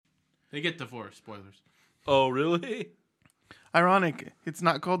They get divorced. Spoilers. Oh, really? Ironic. It's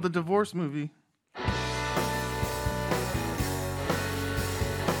not called the divorce movie.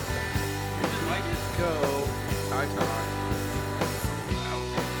 Go.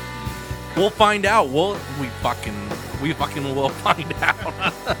 We'll find out. We fucking will find out.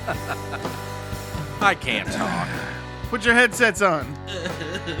 I can't talk. Put your headsets on.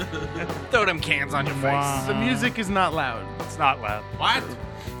 Throw them cans on your face. The music is not loud. It's not loud. What?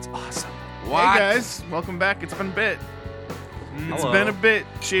 It's awesome. Hey guys, welcome back. It's been a bit. It's been a bit.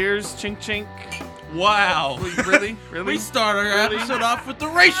 Cheers, chink chink. Wow. Really? We start our episode off with the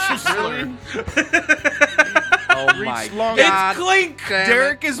racial slur. Oh my long- god. It's Clink.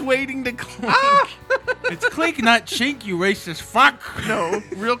 Derek is waiting to clink. It's Clink, not Chink, you racist fuck. No,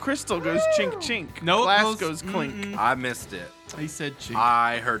 real crystal goes chink chink. No, Glass goes clink. I missed it. He said Chink.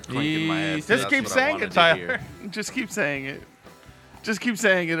 I heard clink in my head. Just That's keep what I saying wanted it, to Tyler. hear. Just keep saying it. Just keep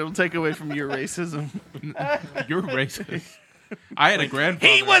saying it. It'll take away from your racism. You're racist. I had a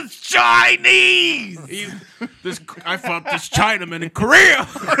grandfather. He was Chinese. I fought this Chinaman in Korea.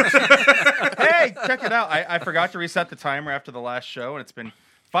 Hey, check it out. I forgot to reset the timer after the last show, and it's been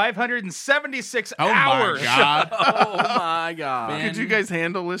 576 Oh hours. my god. Oh my god. Could you guys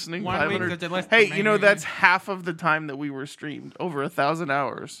handle listening? Why wait 500? until the last Hey, 90 that's half of the time that we were streamed. Over 1,000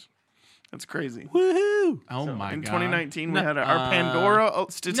 hours. That's crazy. Woohoo. Oh my In god. 2019, we had our Pandora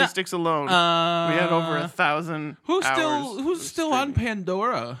statistics alone. We had over 1,000 Who's hours still on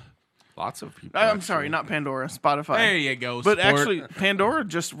Pandora? Lots of people. I'm sorry, not Pandora, Spotify. There you go. But sport. actually, Pandora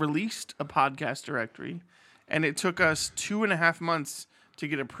just released a podcast directory, and it took us 2.5 months to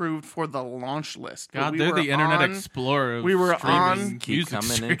get approved for the launch list. But God, we they're were the Internet on- Explorer. Of we were streaming on- Keep music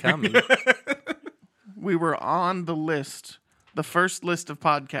coming streaming. and coming. We were on the list. The first list of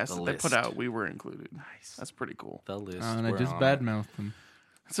podcasts that they put list. out, we were included. Nice. That's pretty cool. The list. And I we're just on. badmouthed them.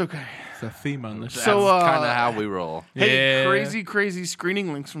 It's okay. It's a theme on this. That's So, kind of how we roll. Hey, Yeah. crazy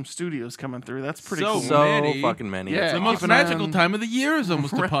screening links from studios coming through. That's pretty So cool. So many. fucking many. Yeah. It's The Keep most an eye magical on- time of the year is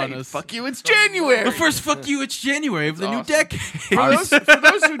almost upon Right. us. Fuck you, it's January. The first fuck you, it's January of the new awesome. decade. For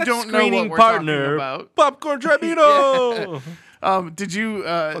those who don't know what Screening we're partner. talking about, Popcorn Tribunal. did you,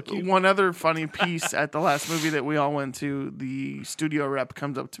 one other funny piece at the last movie that we all went to, the studio rep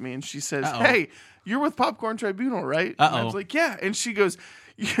comes up to me and she says, Uh-oh. hey, you're with Popcorn Tribunal, right? And I was Uh-oh. like, yeah. And she goes,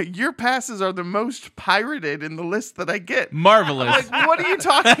 your passes are the most pirated in the list that I get. Marvelous. Like, what are you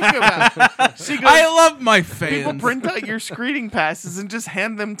talking about? She goes, I love my fans. people print out your screening passes and just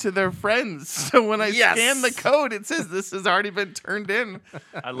hand them to their friends. So when I scan the code, it says this has already been turned in.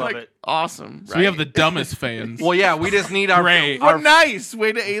 I love Like, it. awesome. So we have the dumbest fans. Well, yeah, we just need our. Great. What nice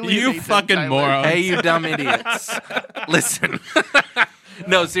way to alienate You them, fucking Tyler. moron. Hey, you dumb idiots. Listen.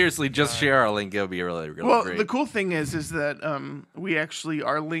 No, seriously, just share our link. It'll be really, really Well, great. the cool thing is that we actually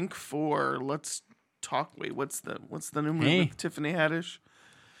our link for Let's Talk. Wait, what's the new movie Hey. with Tiffany Haddish?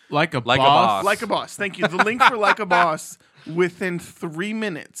 Like a Like a boss. boss. Like a Boss. Thank you. The link for Like a Boss within 3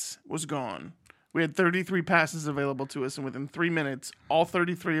 minutes was gone. We had 33 passes available to us, and within 3 minutes, all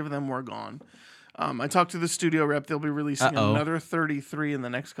 33 of them were gone. I talked to the studio rep. They'll be releasing Uh-oh. another 33 in the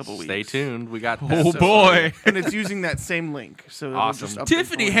next couple weeks. Stay tuned. We got Oh that. boy. And it's using that same link. So it'll Awesome. just update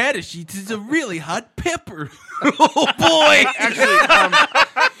Tiffany for you. Haddish is a really hot pepper. Oh boy. Actually,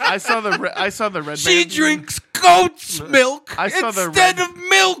 I saw the red. She band. drinks goat's milk I saw the instead red- of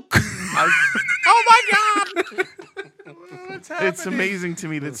milk. Oh my god! It's amazing to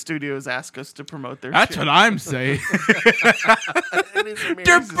me that studios ask us to promote their That's shit. what I'm saying.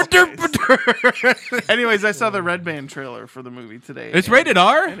 Anyways, I saw the Red Band trailer for the movie today. It's and- rated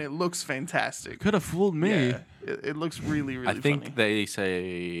R? and it looks fantastic. Could have fooled me. Yeah, it looks really, really I think funny. they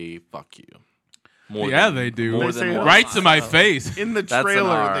say "fuck you." More Yeah, than- they do. More They than say it once. Right to my face. In the That's an trailer,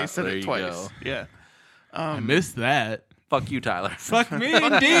 R. they said There it you twice. go. Yeah. I missed that. Fuck you, Tyler. Fuck me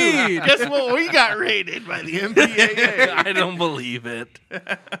indeed. Guess what? We got rated by the MPAA. I don't believe it.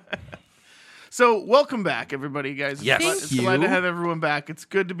 So, welcome back, everybody, guys. Yes. It's Thank glad to you. have everyone back. It's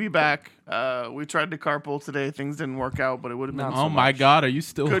good to be back. We tried to carpool today. Things didn't work out, but it would have been Oh my God, are you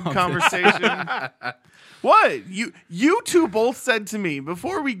still good on conversation. What? You two both said to me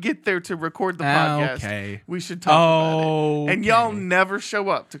before we get there to record the podcast, Okay. we should talk about it. And y'all Okay. never show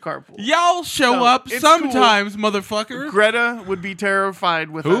up to carpool. Y'all show So, up it's sometimes, motherfucker. Greta would be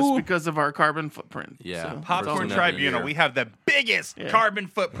terrified with Who? us because of our carbon footprint. Yeah. So, that's all Popcorn Person we of the Tribunal. year. We have the biggest carbon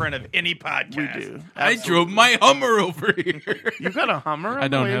footprint of any podcast. We do. I Absolutely. drove my Hummer over here. You got a Hummer? I on the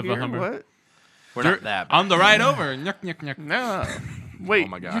don't way have a here? Hummer. What? We're not that bad. On the ride over. Nyuk, nyuk, nyuk. No. Wait, Oh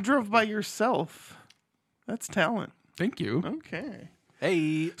my God. you drove by yourself. That's talent. Thank you. Okay.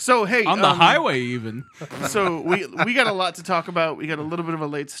 Hey, So hey, On the highway, even. So we got a lot to talk about. We got a little bit of a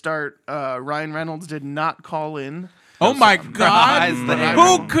late start. Ryan Reynolds did not call in. Oh my God! surprise there.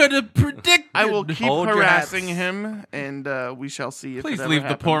 Who could have predicted? I will keep Hold your harassing hats. him, and we shall see if Please it ever leave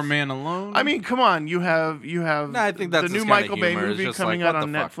the poor happens. man alone. I mean, come on. You have No, I think that's the new his kinda Michael Bay humor. It's movie just coming like, out what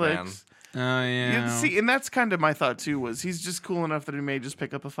on the fuck, man? Netflix. oh yeah. See, and that's kind of my thought too. Was he's just cool enough that he may just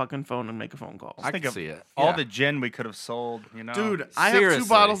pick up a fucking phone and make a phone call. I Think can of see it. All Yeah. the gin we could have sold, Dude, I have 2 seriously.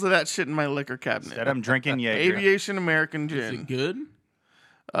 bottles of that shit in my liquor cabinet. That I'm drinking Jaeger. Aviation American Is it gin. good?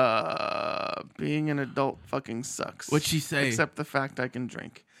 Being an adult fucking sucks. What'd she say? Except the fact I can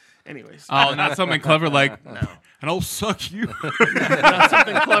drink. Anyways, Oh, not something clever like, and I'll suck you. not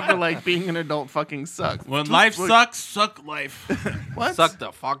something clever like being an adult fucking sucks. When life sucks, suck life. What? Suck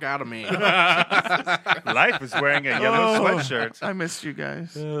the fuck out of me. Life is wearing a yellow Oh, sweatshirt. I missed you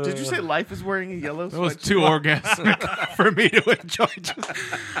guys. Did you say life is wearing a yellow That was sweatshirt? too orgasmic for me to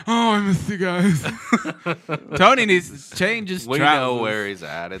enjoy. Oh, I missed you guys. Tony needs to change his We trousers. know where he's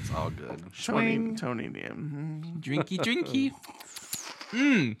at. It's all good. Tony, yeah. Mhm. Drinky, drinky.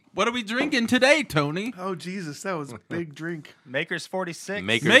 What are we drinking today, Tony? Oh Jesus, that was a big drink. Maker's 46.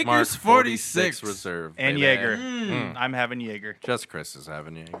 Maker's Mark 46. 46 Reserve. and baby. Jaeger. I'm having Jaeger. Just Chris is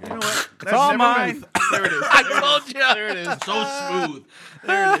having Jaeger. You know what? It's all mine. There it is. I told you. There it is. So smooth.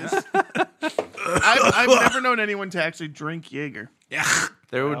 There it is. I've never known anyone to actually drink Jaeger. Yeah.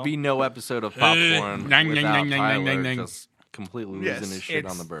 There would be no episode of Popcorn Nang, nang, without nang, nang, Tyler nang, nang. just completely Yes. losing his shit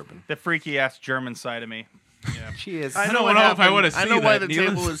It's- on the bourbon. The freaky ass German side of me. She is. I don't know, what know if I happened. wanna I see know why that, the Neelis.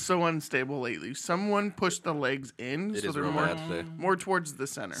 table is so unstable lately. Someone pushed the legs in, It so is they're real more, bad today. more towards the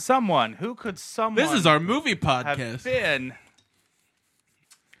center. Someone. Who could someone This is our movie have podcast. been?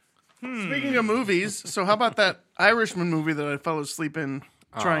 Speaking of movies, so how about that Irishman movie that I fell asleep in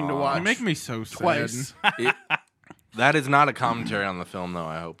trying to watch You make me so sad. twice? That is not a commentary on the film, though.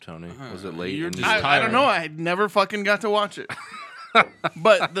 I hope, Tony. Was it late? you're in just the- I don't know. I never fucking got to watch it.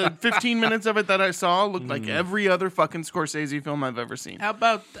 But the 15 minutes of it that I saw looked like every other fucking Scorsese film I've ever seen. How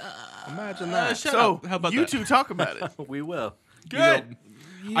about Imagine that. shut So up. How about you that? two talk about it. We will. Good.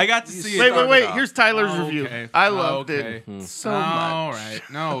 I got to see Wait, it. wait, wait. off. Here's Tyler's Oh, review. okay. I loved Okay. it so All much. right.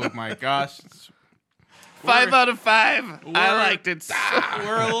 No, my gosh. 5 out of 5. I We're- liked it so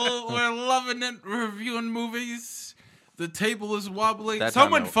We're loving it. Reviewing movies. The table is wobbly. That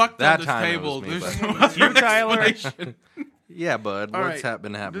Someone time it- fucked that on this time it table. was me, There's but- no other You, Tyler. explanation. Yeah, bud. All What's right.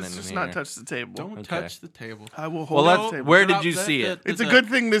 been happening Let's just here? not touch the table. Don't Okay. touch the table. I will Well, hold let's. the table. Where Get did you out see that- it? It's a good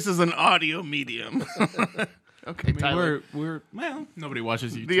thing this is an audio medium. Okay, I mean, Tyler. we're well. Nobody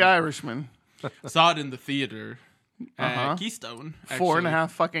watches YouTube. The Irishman. Saw it in the theater at Uh-huh. Keystone. 4.5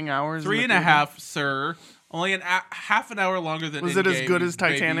 fucking hours. in Three the and a theater. half, sir. Only half an hour longer than. Was it as Endgame, good as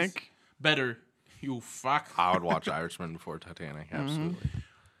babies. Titanic? Better. You fuck. I would watch Irishman before Titanic. Absolutely.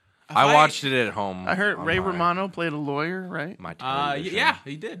 If I watched it at home. I heard on Ray my- Romano played a lawyer, right? My Yeah,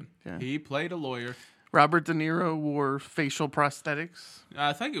 he did. Yeah. He played a lawyer. Robert De Niro wore facial prosthetics.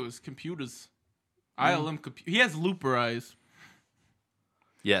 I think it was computers. ILM. He has looper eyes.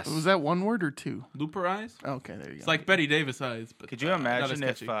 Yes. Was that one word or two? Looper eyes. Okay, there you go. It's like Betty Davis eyes. But Could you not imagine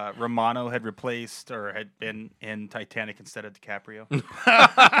as if catchy. Romano had replaced or had been in Titanic instead of DiCaprio?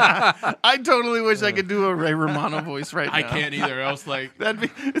 I totally wish I could do a Ray Romano voice right now. I can't either. I was like, That'd be.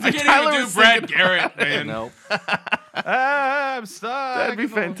 I can't even do Brad Garrett, man. Nope. I'm stuck. That'd be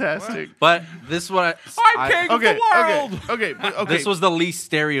fantastic. But this is what I'm king of Okay, the world. okay, okay. This was the least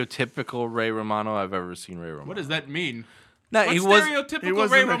stereotypical Ray Romano I've ever seen. Ray Romano. What does that mean? No, What's he was. stereotypical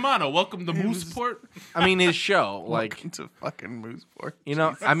wasn't Ray a- Romano? Welcome to Mooseport. I mean, his show. Like, Welcome to fucking Mooseport. you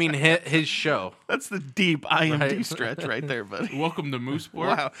know. I mean, his show. That's the deep IMD Right. stretch right there, buddy. Welcome to Mooseport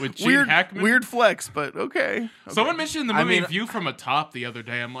Wow, with Gene weird, Hackman. weird flex, but okay. Someone mentioned the I movie mean- View from a Top the other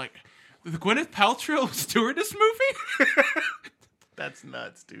day. I'm like, the Gwyneth Paltrow stewardess movie? That's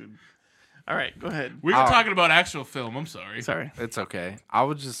nuts, dude. All right, go ahead. We were talking about actual film. I'm sorry. Sorry, It's okay. I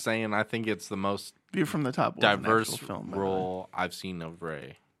was just saying. I think it's the most View from the Top was an diverse actual film, by the way. role I've seen of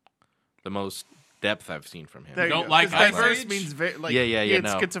Ray. The most depth I've seen from him. There you Don't go. like 'Cause Ice diverse Age? means like Yeah, it's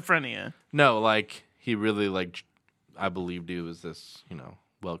no. schizophrenia. No, like he really like. I believed he was this,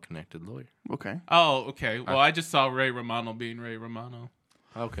 well-connected lawyer. Okay. Oh, okay. Well, I just saw Ray Romano being Ray Romano.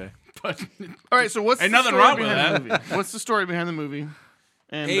 Okay. But All right. So what's Ain't the nothing story wrong with behind that. the movie? What's the story behind the movie?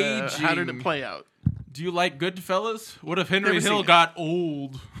 And how did it Aging. play out? do you like Goodfellas? What if Henry Never seen Hill it. got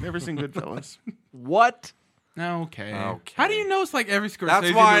old? Never seen Goodfellas. What? Okay. Okay. How do you know it's like every Scorsese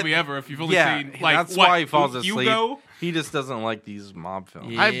That's why- movie ever if you've only Yeah, seen like that's what, why he falls asleep. Hugo? He just doesn't like these mob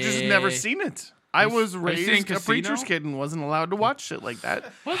films. I've just never Yeah. seen it. I was have you seen raised a Casino? preacher's kid and wasn't allowed to watch shit like that.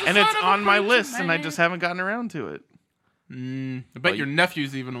 Was the And son it's of a on my preacher list, and I man. just haven't gotten around to it. I bet your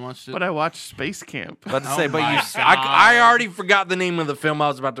nephews even watched it. But I watched Space Camp. About to say, but my you, God. I already forgot the name of the film I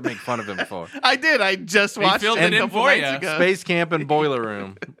was about to make fun of him for. I did. I just watched filled it it a in couple for nights ya. ago. Space Camp and Boiler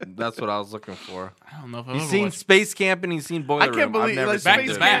Room. That's what I was looking for. I don't know if I've You've ever seen watched Space Camp and you've seen Boiler I Room. can't believe I've never like, seen Back Space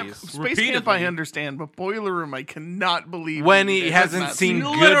to those back. Camp. movies. Space Camp, I Repeatedly. understand, but Boiler Room, I cannot believe When you he has hasn't not seen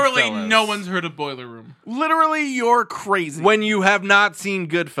Literally, Goodfellas. no one's heard of Boiler Room. Literally, you're crazy. When you have not seen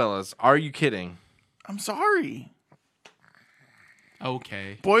Goodfellas, are you kidding? I'm sorry.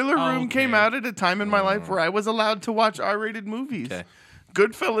 Okay. Boiler Room came Okay. out at a time in my life where I was allowed to watch R-rated movies. Okay.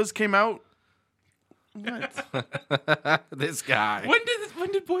 Goodfellas came out. What? This guy. When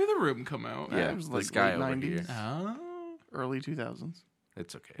did Boiler Room come out? Yeah, It was this like guy late over 90s. here. Oh. Early 2000s.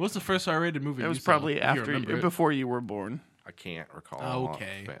 It's okay. What's the first R-rated movie? It you was saw, probably if you after, remember it? before you were born. I can't recall.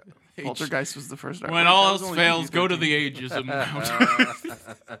 Okay. Poltergeist was the first. When R-rated. all That was else only fails, go to PG-13. the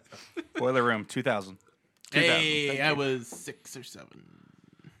ageism. Boiler Room 2000. Hey, I was 6 or 7.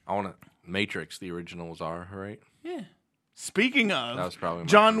 I want to. Matrix, the original was R, right? Yeah. Speaking of, That was probably my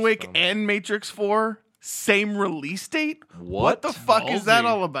John first Wick film. and Matrix 4, same release date? What? the fuck is that Ballsy.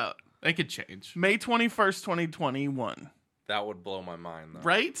 all about? They could change. May 21st, 2021. That would blow my mind, though.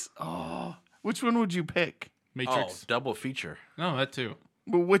 Right? Oh. Which one would you pick? Oh, Matrix. double feature. No, that too.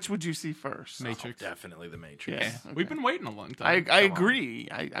 Well, which would you see first? Matrix. Definitely the Matrix. Yeah. Yeah. We've been waiting a long I time. agree.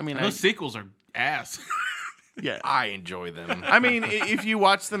 I mean, Those sequels are ass. yeah. I enjoy them. I mean, if you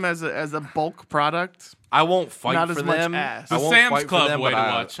watch them as a bulk product, I won't fight Not for as much them. ass. I The won't Sam's fight Club for them, way but to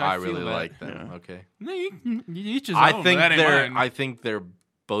I, watch. I I feel really that. like them. Yeah. Okay. No, you each his I own. think That ain't they're. mine. I think they're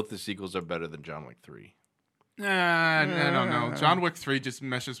both the sequels are better than John Wick 3. I don't know. John Wick 3 just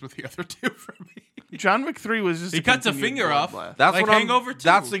meshes with the other two for me. John Wick 3 was just He cuts a continued finger off. bloodbath. That's Like what Hangover I'm. 2.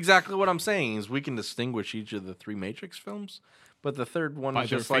 That's exactly what I'm saying. Is we can distinguish each of the 3 Matrix films, but the third one By is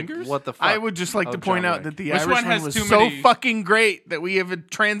their just like fingers? what the fuck. I would just like of to point John out Wick. that the Which one Irishman has was too so many- fucking great that we have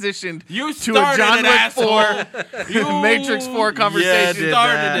transitioned You to a started John it, Wick asshole. 4 You Matrix 4 conversation did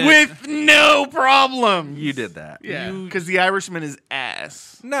started that. it. with no problem. You did that. Yeah, You- because the Irishman is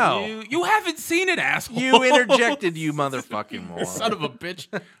ass. No. You haven't seen it, asshole. You interjected, you motherfucking moron. Son of a bitch.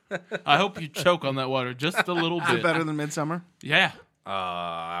 I hope you choke on that water just a little bit. Better than Midsummer. Yeah.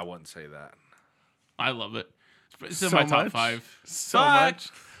 I wouldn't say that. I love it. It's in So my top much? 5. So But- much.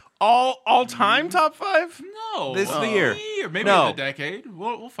 All time top 5. No. This year. Maybe No. in the decade.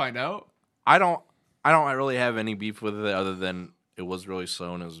 We'll find out. I don't really have any beef with it other than it was really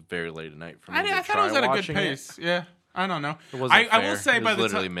slow and it was very late at night for me. I thought it was at a good pace. Yeah. I don't know. It wasn't I will fair. say it by was the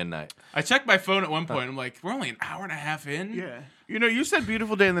literally time midnight. I checked my phone at one point, I'm like, we're only an hour and a half in. Yeah. You know, you said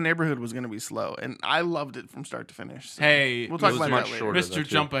Beautiful Day in the Neighborhood was going to be slow, and I loved it from start to finish. So Hey, we'll talk was about much that later. shorter. Mr. too.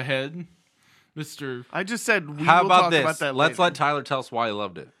 Jump Ahead. Mr. I just said we How will about talk this? about that Let's later. let Tyler tell us why he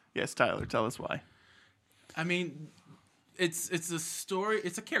loved it. Yes, Tyler, tell us why. I mean, it's a story.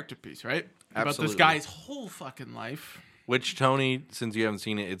 It's a character piece, right? About Absolutely. this guy's whole fucking life. Which Tony, since you haven't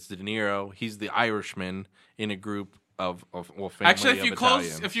seen it, it's De Niro. He's the Irishman in a group of family Actually, of if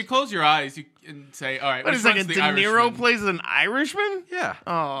Italians. you close your eyes, you can say, "All right." Wait a which second, one's De the Niro Irishman? plays an Irishman? yeah,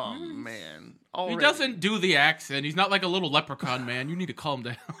 Oh, man. He Already. doesn't do the accent. He's not like a little leprechaun man. You need to calm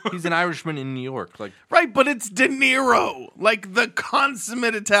down. he's an Irishman in New York. Like Right, but it's De Niro, like the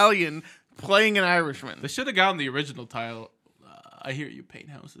consummate Italian playing an Irishman. They should have gotten the original title. I hear you paint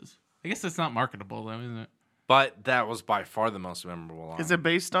houses. I guess that's not marketable, though, isn't it? but that was by far the most memorable line. Is it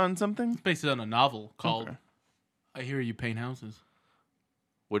based on something? Based on a novel called Okay. I Hear You Paint Houses.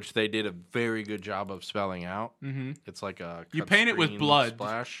 Which they did a very good job of spelling out. Mm-hmm. It's like a You cut paint it with screen blood.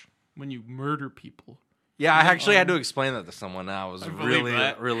 splash. When you murder people. Yeah, I actually had to explain that to someone. I was believe really,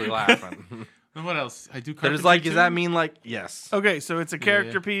 that. really laughing. And what else? I do. But it's carpentry like, does too? that mean like yes? Okay, so it's a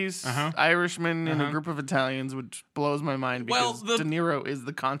character Yeah. piece, Uh-huh. Irishman in a Uh-huh. group of Italians, which blows my mind Well, because the- De Niro is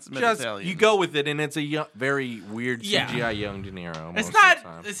the consummate Just Italian. you go with it, and it's a very weird Yeah. CGI young De Niro. It's most not. Of the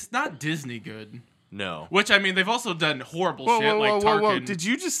time. It's not Disney good. No. Which I mean, they've also done horrible Whoa, shit whoa, like whoa, Tarkin. whoa, whoa! Did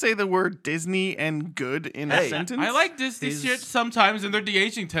you just say the word Disney and good in a Hey, sentence? I like Disney His- shit sometimes, and their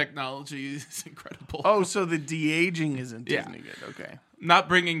de-aging technology is incredible. Oh, so the de-aging isn't Yeah. Disney good? Okay, Not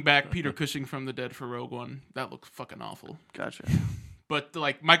bringing back Peter Cushing from the dead for Rogue One. That looked fucking awful. gotcha. But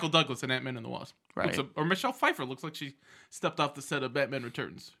like Michael Douglas in Ant-Man and the Wasp. Right. Or Michelle Pfeiffer looks like she stepped off the set of Batman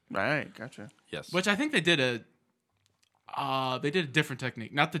Returns. Right, gotcha. Yes. Which I think they did a different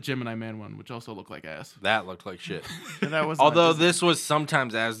technique. Not the Gemini Man one, which also looked like ass. That looked like shit. And that was Although this was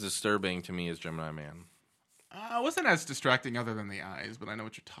sometimes as disturbing to me as Gemini Man. Wasn't as distracting other than the eyes, but I know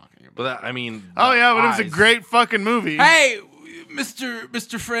what you're talking about. But that, I mean, Oh yeah, but it was a eyes. great fucking movie. Hey,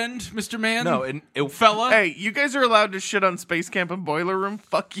 Mr. Friend, Mr. Man. No, and it, fella. Hey, you guys are allowed to shit on Space Camp and Boiler Room.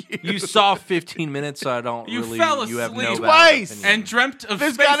 Fuck you. you saw 15 minutes, so I don't You really. fell You have no asleep valid twice. opinion. and dreamt of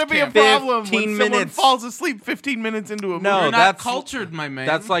There's Space got to be a Camp. problem 15 when someone minutes. falls asleep 15 minutes into a movie. No, You're not that's- cultured, my man.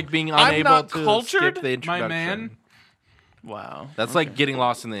 That's like being I'm unable not to cultured, skip the introduction. my man. Wow. That's like getting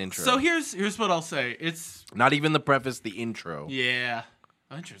lost in the intro. So here's what I'll say. It's Not even the preface, the intro. yeah,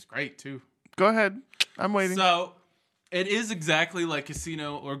 the intro's great too. Go ahead. I'm waiting. So it is exactly like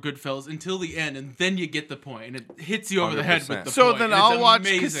Casino or Goodfellas until the end, and then you get the point, and it hits you over the head with 100%. the So point. then and it's I'll watch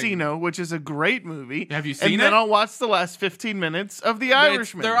amazing. Casino, which is a great movie. Have you seen And then it? I'll watch the last 15 minutes of The But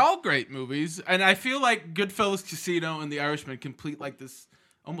Irishman. they're all great movies, and I feel like Goodfellas, Casino, and The Irishman complete like this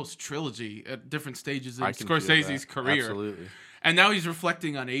almost trilogy at different stages in I can feel Scorsese's that. career. Absolutely. And now he's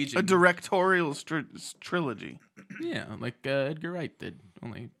reflecting on aging. a directorial trilogy. Yeah, like Edgar Wright did.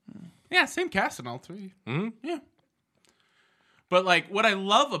 Only, yeah, same cast in all three. Hmm? Yeah. But like, what I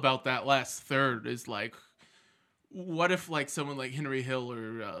love about that last third is like, what if like someone like Henry Hill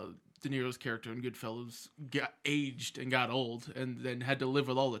or De Niro's character in Goodfellas got aged and got old, and then had to live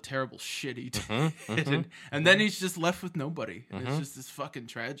with all the terrible shit he did, and then he's just left with nobody, and it's just this fucking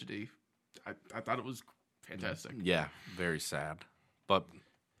tragedy. I thought it was fantastic. Yeah, very sad. But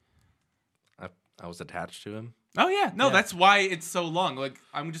I was attached to him. Oh yeah, no, that's why it's so long. Like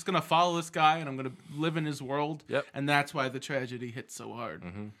I'm just gonna follow this guy and I'm gonna live in his world. Yep. And that's why the tragedy hits so hard.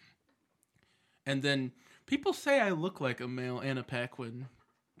 And then people say I look like a male Anna Paquin.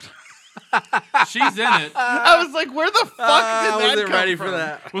 She's in it. I was like, where the fuck did that wasn't come ready from? for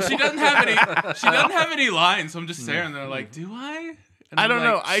that. Well, she doesn't have any. She doesn't have any lines. So I'm just staring there like, do I? And I I'm don't like,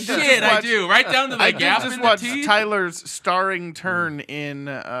 know. I did shit, just I watch- do. Right down to the I did gap just in watch the teeth. Tyler's starring turn in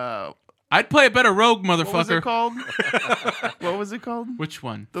I'd play a better rogue, what was motherfucker. it called? What was it called? Which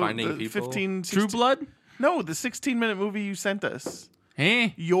one? Finding People? 15, True 16 Blood? No, the 16-minute movie you sent us.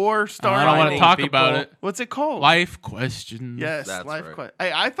 Hey, Your I starring. don't want to Finding talk People. about it. What's it called? Life questions. Yes, That's Life right. Quest.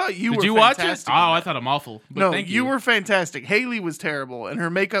 I thought you Did were you watch it? fantastic Oh, in I that. thought I'm awful. But No, thank you were fantastic. Haley was terrible, and her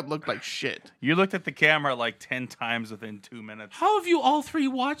makeup looked like shit. You looked at the camera like 10 times within 2 minutes. How have you all three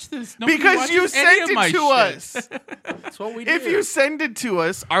watched this? Nobody Because you watches any sent of my it to shit. us. That's what we do. If you send it to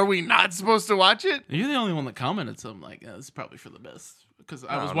us, are we not supposed to watch it? You're the only one that commented, so I'm like, yeah, this is probably for the best. Because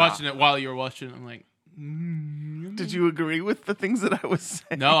I No, was no. watching it while you were watching it. I'm like, Did you agree with the things that I was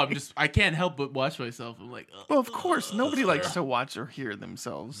saying? no, I can't help but watch myself. I'm like, ugh. Well, of course, nobody likes to watch or hear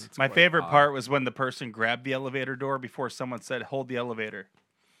themselves. My favorite part was when the person grabbed the elevator door before someone said, "Hold the elevator."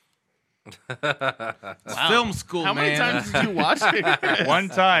 It's film school, How man. many times did you watch it? One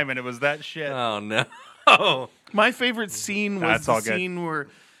time, and it was that shit. Oh no. My favorite scene was That's the all good. scene where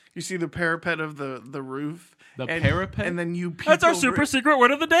you see the parapet of the roof. The and, parapet? and then you peek That's our over super it, secret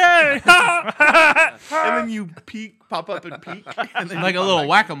word of the day. and then you pop up and peek, and then Like you a pop little back.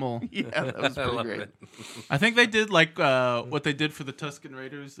 whack-a-mole. Yeah, that was I pretty love great. it. I think they did like what they did for the Tusken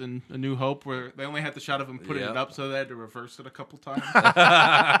Raiders in A New Hope, where they only had the shot of him putting Yep. it up, so they had to reverse it a couple times.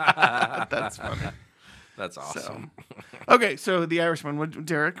 That's funny. That's awesome. Okay, so The Irishman.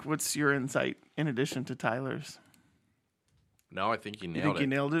 Derek, what's your insight in addition to Tyler's? No, I think you You nailed think it. you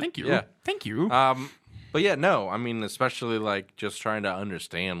nailed it? Thank you. Yeah. Thank you. But yeah, no, I mean, especially like just trying to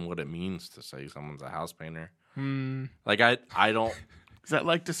understand what it means to say someone's a house painter. Like I don't. Is that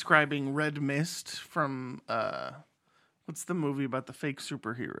like describing Red Mist from what's the movie about the fake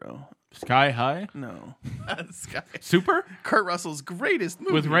superhero? Sky High? No, Sky. Super? Kurt Russell's greatest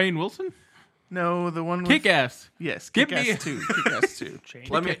movie. With Rainn Wilson? No, the one with Kick-Ass. Yes, Give Kick-Ass me- 2. Kick-Ass 2.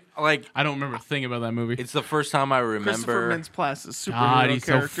 Let me like. I don't remember a thing about that movie. It's the first time I Christopher remember. Mintz-Plasse' superhero God, he's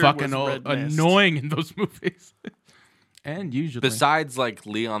so character fucking was Red Mist. annoying in those movies. And usually. Besides, like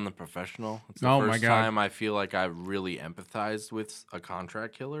Leon the Professional, it's the Oh my first God. time I feel like I really empathized with a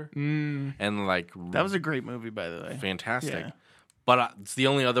contract killer, and like That was a great movie, by the way. fantastic. Yeah. But it's the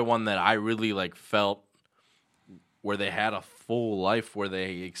only other one that I really like felt where they had a full life, where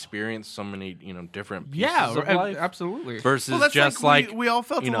they experienced so many different pieces yeah, of life absolutely. versus Well, that's just like, like we all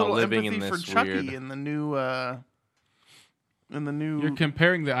felt you a know, little living empathy in for this Chucky weird- in the new. You're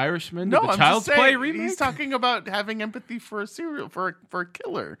comparing The Irishman No, to the I'm Child's just Play saying, remake? he's talking about having empathy for a serial for a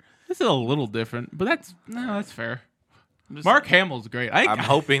killer. This is a little different, but that's fair. just Mark Hamill's great. I'm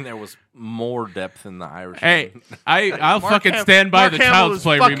hoping there was more depth in the Irish. Hey, I'll Mark fucking Ham- stand by Mark the Hamill Child's is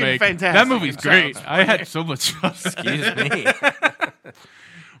Play fucking remake. fantastic That movie's in great. Child's I had so much fun. Excuse me.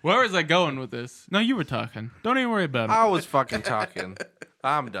 Where was I going with this? No, you were talking. Don't even worry about it. I was fucking talking.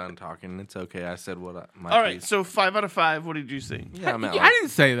 I'm done talking. It's okay. I said what my All right, piece. so 5 out of 5. What did you see? Yeah, I meant I like, didn't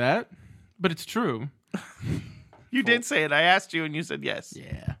say that, but it's true. You did say it. I asked you, and you said yes.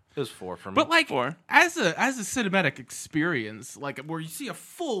 Yeah. It was 4 for me. But like 4. as a cinematic experience, like where you see a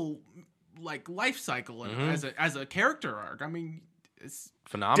full like life cycle and as a character arc. I mean, it's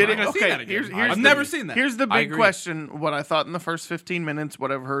phenomenal. Did it? gonna see Okay, that again. here's I've the- never seen that. Here's the I big agree. question. What I thought in the first 15 minutes,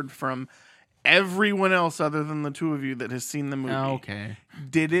 what I've heard from everyone else other than the two of you that has seen the movie. okay.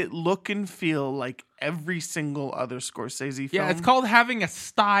 Did it look and feel like every single other Scorsese film? Yeah, it's called having a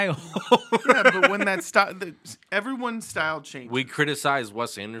style. Yeah, but when that style, everyone's style changes. We criticize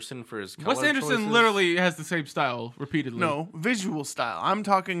Wes Anderson for his color Wes Anderson choices. literally has the same style repeatedly. No, visual style. I'm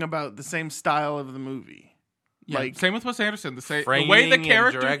talking about the same style of the movie. Yeah, Like- same with Wes Anderson. The way the Framing and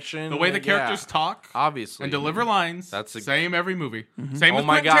character, direction, the way the yeah. characters talk Obviously. and deliver lines. That's a- same every movie. Mm-hmm. Same Oh with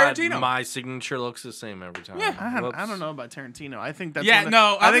my Quentin God, Tarantino. my signature looks the same every time. Yeah. I Whoops. don't know about Tarantino. I think that's yeah, one of-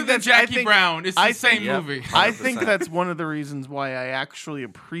 no. I Other think than that's I Jackie think- Brown, it's the I same think- Yep. movie. I think 100%. that's one of the reasons why I actually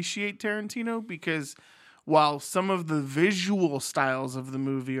appreciate Tarantino, because while some of the visual styles of the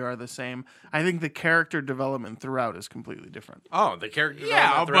movie are the same, I think the character development throughout is completely different. Oh, the character.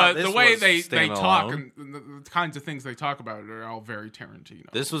 Yeah, development throughout but the this way was they standalone. talk and the kinds of things they talk about are all very Tarantino.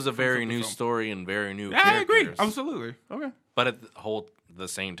 This was a very from the new film. story and very new. Yeah, I agree. characters. Absolutely. Okay. But at the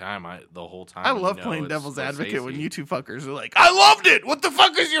same time, the whole time, I love you know playing it's devil's advocate when Scorsese. you two fuckers are like, I loved it. What the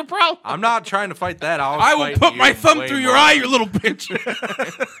fuck is your problem? I'm not trying to fight that. I will put my thumb through your eye, you little bitch.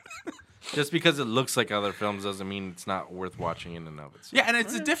 Just because it looks like other films doesn't mean it's not worth watching in and of itself. Yeah, and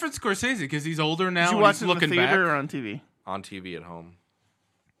it's a different Scorsese because he's older now. Did you and watch he's it in the looking theater back. or on TV? On TV at home,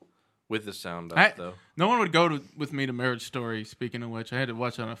 with the sound I- up though. No one would go with me to Marriage Story. Speaking of which, I had to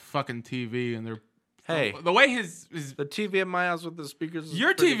watch on a fucking TV, and they're Hey, the way his the TV at my house with the speakers. Is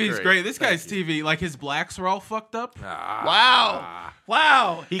your pretty TV's great. great. This Thank guy's you. TV, like his blacks were all fucked up. Ah.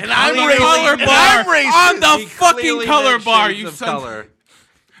 Wow. He And I'm clearly- color and bar I'm racist. on the He fucking clearly color meant bar. shades You of son, color.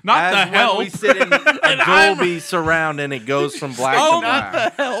 not As the when hell. we sit in a Dolby surround and it goes from black Oh, to Not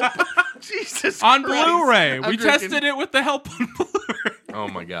black. the help. Jesus on Christ. Blu-ray. I'm We drinking- tested it with the help on Blu-ray. Oh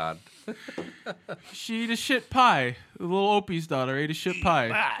my god. She ate a shit pie. The little Opie's daughter ate a shit pie.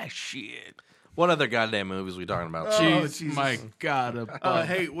 Ah, shit. What other goddamn movies we talking about? Jeez, Jesus. my God. above.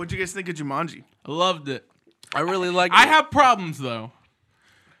 Hey, what'd you guys think of Jumanji? I loved it. I really like. I have problems though.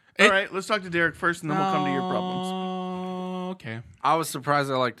 All right, let's talk to Derek first, and then we'll come to your problems. Okay. I was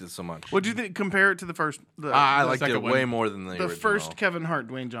surprised I liked it so much. What'd you think? Compare it to the first. I the liked it second one. way more than the the original. first Kevin Hart,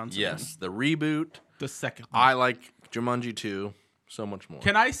 Dwayne Johnson. Yes, the reboot. The second one. I like Jumanji 2 so much more.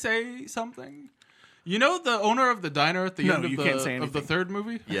 Can I say something? You know the owner of the diner at the No, end of you the can't say of the anything. third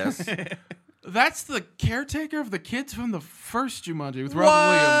movie? Yes. That's the caretaker of the kids from the first Jumanji with Robin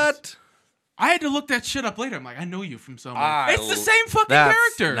Williams. What? I had to look that shit up later. I'm like, I know you from somewhere. I It's the l- same fucking That's,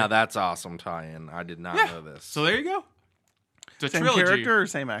 character. Now that's awesome tie-in. I did not Yeah. know this. So there you go. It's a Same trilogy. character or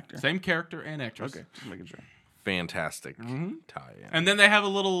same actor? Same character and actress. Okay, just making sure. Fantastic Mm-hmm. tie-in. And then they have a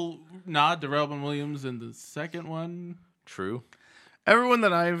little nod to Robin Williams in the second one. True. Everyone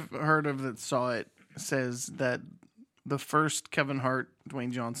that I've heard of that saw it says that the first Kevin Hart,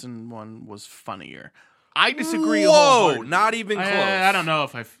 Dwayne Johnson one was funnier. I disagree. Whoa, wholeheartedly. not even close. I don't know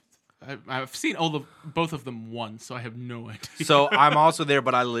if I've seen both of them once, so I have no idea. So I'm also there,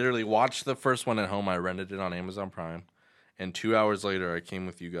 but I literally watched the first one at home. I rented it on Amazon Prime, and 2 hours later, I came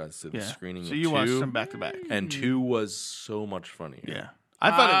with you guys to the Yeah. screening. So of you 2, watched them back to back. and 2 was so much funnier. Yeah,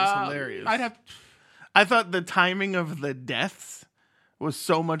 I thought it was hilarious. I thought the timing of the deaths was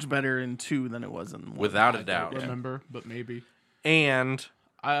so much better in 2 than it was in 1. Without a I doubt. don't remember, but maybe. And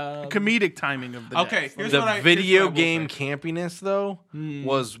Comedic timing of the Okay, deaths. here's the what I- here's video what I will game say. campiness, though,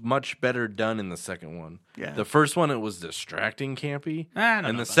 was much better done in the second one. Yeah. The first one, it was distracting campy. I don't and know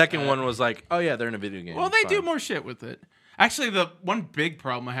the about second that. one was like, oh, yeah, they're in a video game. Well, It's they do fine. more shit with it. Actually, the one big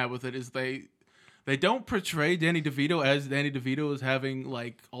problem I have with it is they don't portray Danny DeVito as Danny DeVito as having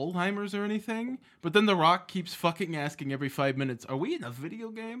like Alzheimer's or anything. But then The Rock keeps fucking asking every 5 minutes, "Are we in a video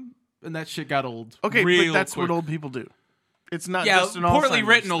game?" And that shit got old. Okay, real but that's quick. what old people do. It's not Yeah, just an poorly Alzheimer's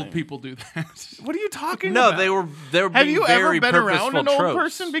written old thing. people do that. What are you talking No, about? they were Have being you very ever been around purposeful an old tropes.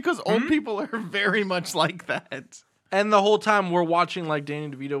 person? Because old people are very much like that. And the whole time we're watching like Danny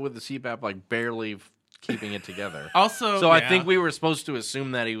DeVito with the CPAP, like barely keeping it together. Also, So I yeah. think we were supposed to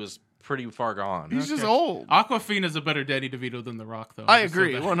assume that he was pretty far gone. He's just old. Aquafina's a better Danny DeVito than The Rock, though. I Just so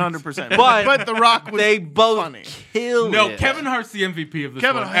agree, that- 100%. But The Rock was they both funny. killed No, it. Kevin Hart's the MVP of this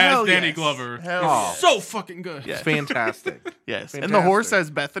Kevin, one hell as Danny yes. Glover. Hell Oh. So fucking good. Yeah. Fantastic. Yes, and Fantastic. the horse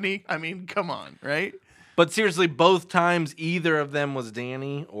has Bethany. I mean, come on, right? But seriously, both times either of them was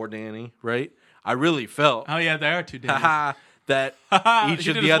Danny or Danny, right? I really felt Oh yeah, there are two Dannys. haha, that He each did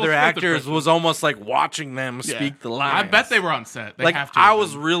of his the Will other Smith actors impression. was almost like watching them speak the lines. I bet they were on set. They Like have to. I have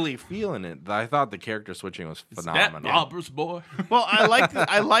was been. really feeling it. I thought the character switching was That phenomenal. Bobber's boy. Well, I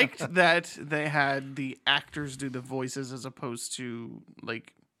liked that they had the actors do the voices as opposed to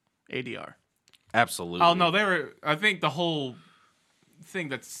like ADR. Absolutely. Oh no, they were. I think the whole thing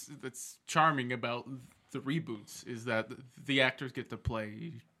that's charming about the reboots is that the actors get to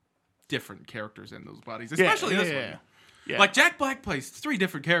play different characters in those bodies, especially this one. Yeah. Like Jack Black plays 3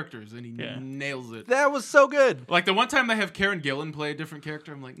 different characters and he Yeah. nails it. That was so good. Like the one time they have Karen Gillan play a different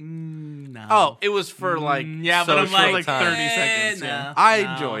character, I'm like, no. Oh, it was for like yeah, so but I'm short like time. 30 seconds, yeah.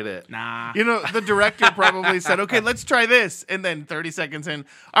 I enjoyed it. Nah. You know, the director probably said, "Okay, let's try this," and then 30 seconds in,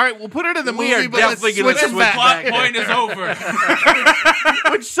 all right, we'll put it in the We movie, are but let's definitely gonna switch it switch back. Plot back. point is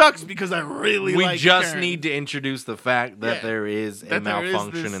over. Which sucks because I really We like just Karen. need to introduce the fact that Yeah. there is a That there is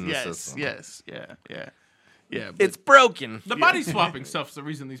malfunction this- in the yes, system. Yes, yeah. But, It's broken. The body swapping stuff's the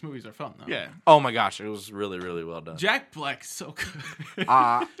reason these movies are fun, though. yeah. Oh my gosh, it was really, really well done. Jack Black's so good.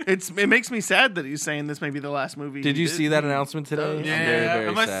 It makes me sad that he's saying this may be the last movie. Did he you see that announcement today? Yeah, I'm very, very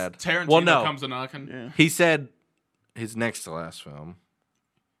unless sad. Tarantino Well, no. comes a knocking. Yeah. He said his next to last film.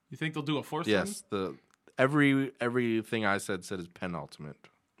 You think they'll do a 4th Yes, the everything I said his penultimate.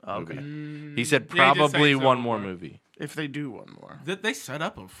 Okay. movie. He said Yeah, he did say probably so one more before. movie. If they do one more. They set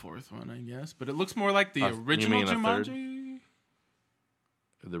up a 4th one, I guess, but it looks more like the You original mean a third? Jumanji.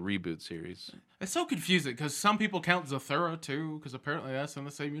 The reboot series. It's so confusing because some people count Zathura too, because apparently that's in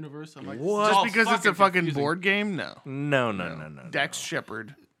the same universe. I'm like, What? it's Just all because it's a fucking confusing. board game? No. No. Dax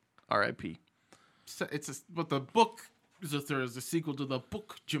Shepard, R.I.P. But the book Zathura is the sequel to the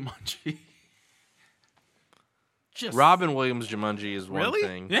book Jumanji. Just Robin Williams Jumanji is one Really?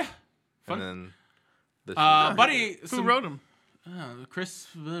 thing. yeah, And then the buddy. Who wrote him? Chris.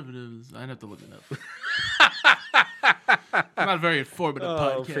 I'd have to look it up. Not a very informative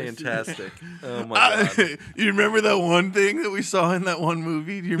Oh, podcast. fantastic. Oh my god. You remember that one thing that we saw in that one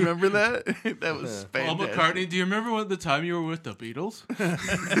movie? Do you remember that? That was Paul fantastic. McCartney, do you remember the time you were with the Beatles?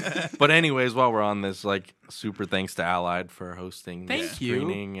 But anyways, while we're on this, like, super thanks to Allied for hosting the Thank you.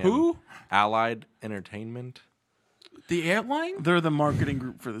 screening. and Who? Allied Entertainment. The airline? They're the marketing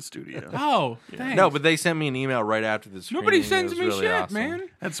group for the studio. Oh, thanks. No, but they sent me an email right after the screening. Nobody It sends was me really shit, awesome. man.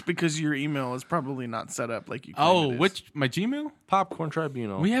 That's because your email is probably not set up like you. claim Oh, it is. which my Gmail? Popcorn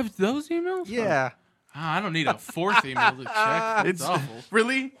Tribunal. We have those emails? yeah. I don't need a 4th email to check. It's awful.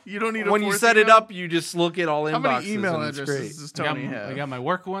 Really? You don't need a When you fourth set it email? up, you just look at all How inboxes. many email and it's addresses great. does I got, Tony have? I got my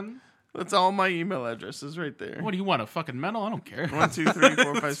work one. That's all my email addresses right there. What do you want? A fucking medal? I don't care. 1, 2, 3,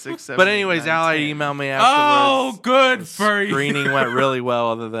 4, 5, 6, 7. But anyways, 8, 9, Allied 10. emailed me Oh, afterwards. good for you. Screening went really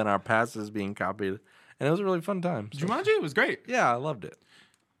well, other than our passes being copied, and it was a really fun time. So, Jumanji was great. yeah, I loved it.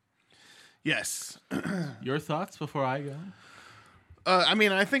 Yes. Your thoughts before I go? I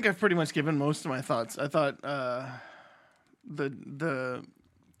mean, I think I've pretty much given most of my thoughts. I thought the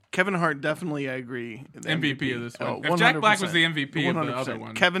Kevin Hart definitely, I agree. The MVP of this one. Oh, If Jack Black was 100%. the MVP of the 100%. other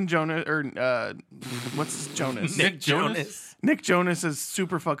one. Kevin Jonas or what's Jonas? Nick Jonas. Nick Jonas has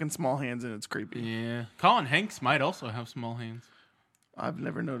super fucking small hands and it's creepy. Yeah. Colin Hanks might also have small hands. I've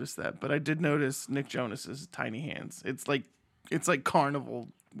never noticed that, but I did notice Nick Jonas's tiny hands. It's like carnival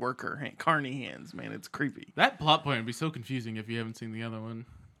worker carny hands, man. It's creepy. That plot point would be so confusing if you haven't seen the other one.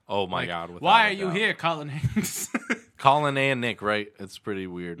 Oh my Like, god! without why a are you doubt. here, Colin Hanks? Colin and Nick, right? It's pretty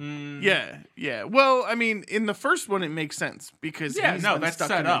weird. Yeah. Well, I mean, in the first one, it makes sense because Yeah, he's no, been that's stuck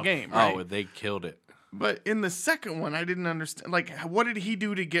set in the up. game. Oh, Right? they killed it. But in the second one, I didn't understand. Like, what did he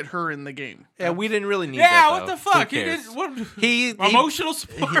do to get her in the game? Yeah, we didn't really need yeah, that. what though. the fuck? Who He did cares? what? He Emotional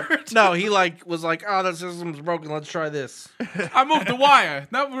support. No, he was like, oh, the system's broken. Let's try this. I moved the wire.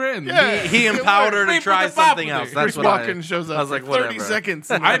 Now we're in. Yeah. He empowered her Wait to for try the something property. else. That's Chris what Walken shows up I was for like, 30 whatever.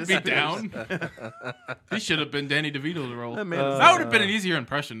 seconds. and I'd be disappears. down. He should have been Danny DeVito's role. That man is- That would have been an easier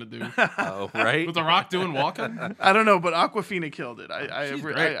impression to do. Oh, right? With The Rock doing walking. I don't know, but Aquafina killed it. She's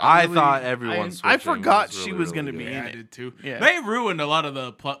great. I really- thought everyone I switching forgot was she really, was really going to good. be Yeah, in I it. did too. Yeah. They ruined a lot of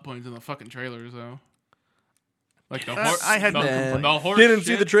the plot points in the fucking trailers, though. Like the horse. I had no complaint. The horse Didn't see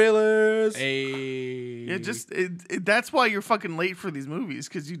shit. the trailers. That's why you're fucking late for these movies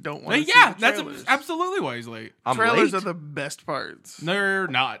because you don't want to see Yeah, the that's trailers. absolutely why he's late. I'm Trailers late. are the best parts. They're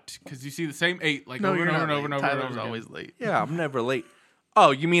not, because you see the same 8 like No, over you're and over not and over and late. over and Tyler's over. always late. Yeah, I'm never late.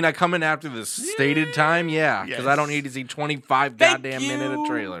 Oh, you mean I come in after the stated time? Yeah, because I don't Yes. need to see 25 Thank goddamn you. minute of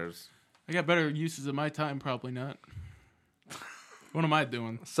trailers. I got better uses of my time, probably not. What am I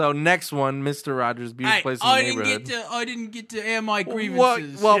doing? So next one, Mr. Rogers' Beautiful Place in the Neighborhood. I didn't get to air my What?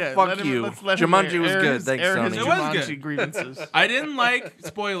 grievances. Well, Yeah, fuck let him- you. let's let him Jumanji was air good. his- Thanks, air his Sony. It was Jumanji good. grievances. I didn't like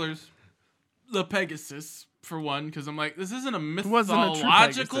spoilers. The Pegasus for one, because I'm like, this isn't a wasn't a true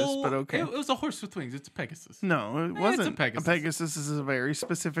mythological. Pegasus, but okay. It was a horse with wings. It's a Pegasus. No, it it's wasn't. a Pegasus. A Pegasus is a very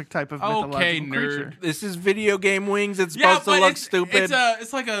specific type of Okay, mythological nerd. creature. This is video game wings. It's Yeah, supposed to but look stupid.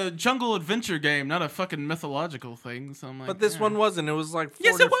 It's like a jungle adventure game, not a fucking mythological thing. So I'm like, but this eh. one wasn't. It was like 4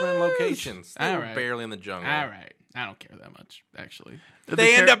 Yes, it different was. locations. They All were right. barely in the jungle. All right, I don't care that much actually.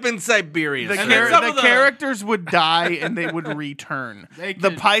 They end up in Siberia. The, sir. then some the of the- characters would die and they would return. They The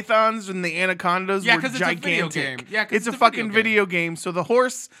could- pythons and the anacondas Yeah, were 'cause it's a video gigantic. game. Yeah, 'cause it's a it's a fucking video video game, so the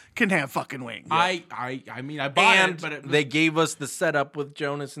horse can have fucking wings. I mean, I bought and it, but it, they gave us the setup with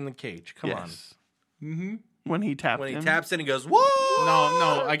Jonas in the cage. Come Yes. Mhm. When he tapped on. When he him. taps in, he goes, "Whoa!"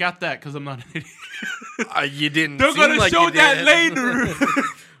 No, I got that because I'm not an idiot. You didn't. They're seem gonna like show you that did. later.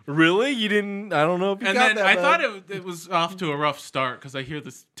 Really? You didn't? I don't know if you And got then that. I man. thought it was off to a rough start because I hear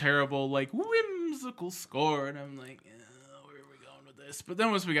this terrible, like, whimsical score, and I'm like, where are we going with this? But then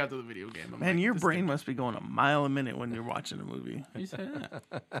once we got to the video game, I'm Man, like, your this brain thing- must be going a mile a minute when you're watching a movie. You say that.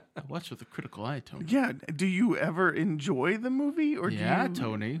 I watch with a critical eye, Tony. Yeah. Do you ever enjoy the movie, or Yeah, do you?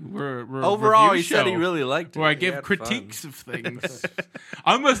 Tony. We're a Overall, review he said he show really liked it. where I He give had critiques fun. of things.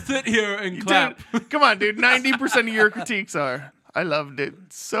 I'm gonna sit here and clap. Dude, come on, dude. 90% of your critiques are. I loved it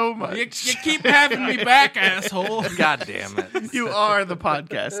so much. You keep having me back, asshole. God damn it! You are the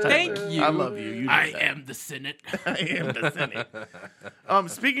podcast. Thank Tyler. you. I love you. You know I that. am the Senate. I am the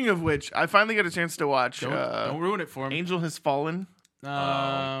Senate. Speaking of which, I finally got a chance to watch Don't ruin it for me. Angel Has Fallen.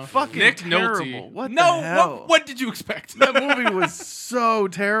 Fucking Nick terrible. Nolte. What the no, hell? what did you expect? That movie was so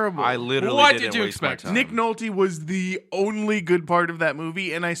terrible. I literally What didn't did you waste my expect? time. Nick Nolte was the only good part of that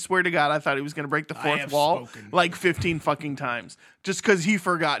movie, and I swear to God, I thought he was going to break the fourth have wall spoken. like 15 fucking times just because he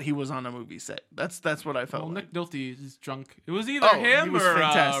forgot he was on a movie set. That's what I felt Well, like. Nick Nolte is drunk. It was either Oh, he him was or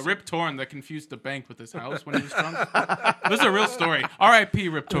fantastic. Rip Torn that confused the bank with his house when he was drunk. This is a real story. R.I.P.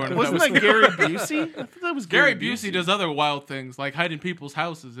 Rip Torn. Wasn't that Gary Busey? I thought that was Gary Busey does other wild things like hiding people's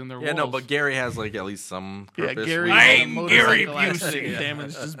houses in their Yeah, walls. no, but Gary has like at least some Yeah, purpose. Gary. I'm on a Gary motorcycle accident Busey.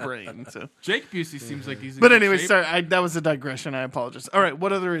 damaged his brain. So. Jake Busey seems like he's in But good anyway, shape. sorry, that was a digression. I apologize. All right,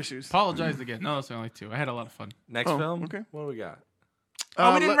 what other issues? Apologize again. No, it's only two. I had a lot of fun. Next Oh, film. okay. What do we got?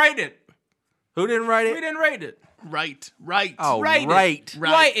 Oh, we didn't rate it. Who didn't write We it? didn't rate it. Right. Oh, Rate it. right.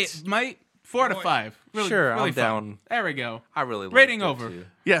 Rate it, mate. 4 out of 5. Really, Sure, really I'm fun. down. There we go. I really liked Rating it, over. too.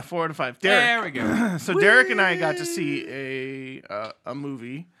 Yeah, 4 out of 5. Derek. There we go. So Derek and I got to see a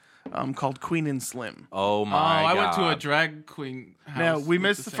movie called Queen and Slim. Oh Oh, my god! I went to a drag queen house. Now we with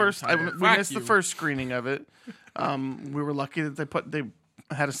missed the the same first. title. we Fuck missed the you. first screening of it. We were lucky that they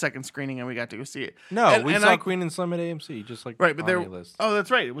had a second screening and we got to go see it. No, And- we and saw I- Queen and Slim at AMC, just like Right, but on there. A-list. Oh, that's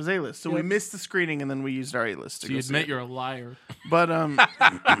right. It was A-list. So we Yep. missed the screening and then we used our A-list to So go you see admit it. you're a liar. But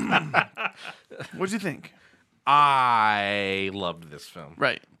what'd you think? I loved this film.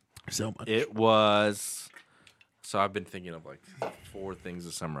 Right. So much. It was. So I've been thinking of like 4 things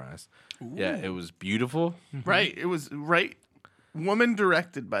to summarize. Yeah, it was beautiful, Right. It was right. Woman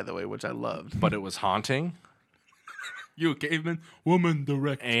directed, by the way, which I loved. but it was haunting, You a caveman? Woman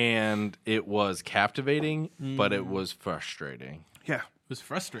direct. It and it was captivating, but it was frustrating. Yeah. was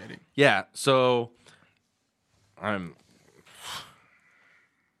frustrating. Yeah, so I'm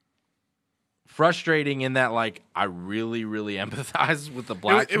frustrating in that like I really, really empathize with the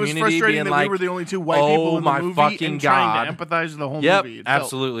black It was community frustrating being that like, we were the only two white "Oh people in the my movie fucking and trying to God." empathize with the whole Yep, movie. It felt-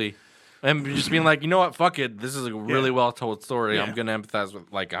 absolutely. And just being like, you know what, fuck it. This is a really well told story. Yeah. I'm gonna empathize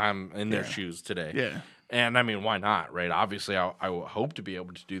with like I'm in their shoes today. Yeah. And I mean, why not, right? Obviously, I will hope to be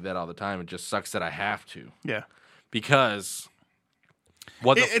able to do that all the time. It just sucks that I have to Yeah. because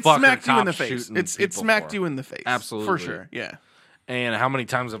what the It fuck smacked are you in the cops face. shooting It people smacked for? you in the face. Absolutely. For sure. Yeah. And how many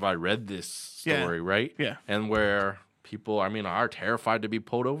times have I read this story, right? Yeah. And where people, I mean, are terrified to be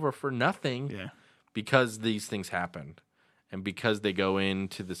pulled over for nothing Yeah. because these things happened. And because they go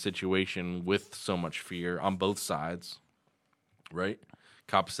into the situation with so much fear on both sides, right?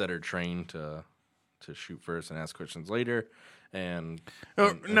 Cops that are trained to shoot first and ask questions later. And,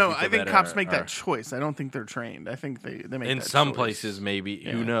 and No, people I think that cops are- make are- that choice. I don't think they're trained. I think they make in that some choice. places maybe.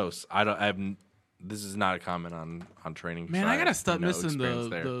 Who knows? I don't. This is not a comment on training. Man, so I gotta have stop no missing experience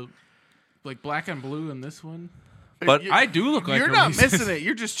there. the like black and blue in this one. But You- I do look like You're a not racist. missing it.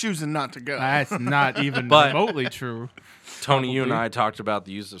 You're just choosing not to go. That's not even But- remotely true. Tony, you and Probably. I talked about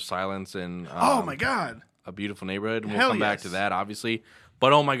the use of silence in Oh my God. A Beautiful Neighborhood, and we'll Hell come back yes. to that, obviously.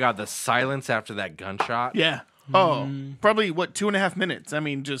 But oh my God, the silence after that gunshot. Yeah. Oh, probably what 2.5 minutes. I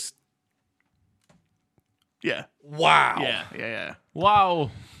mean, just. Yeah. Wow. Yeah. Wow.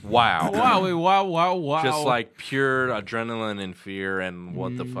 Wow. Wow. Just like pure adrenaline and fear, and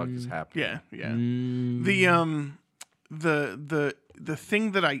what the fuck is happening? Yeah. The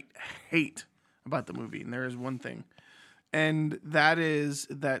thing that I hate about the movie, and there is one thing. And that is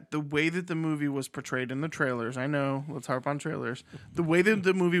that the way that the movie was portrayed in the trailers, I know, let's harp on trailers. The way that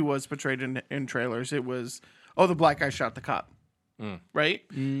the movie was portrayed in trailers, it was, oh, the black guy shot the cop. Right?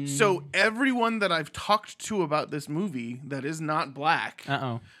 So everyone that I've talked to about this movie that is not black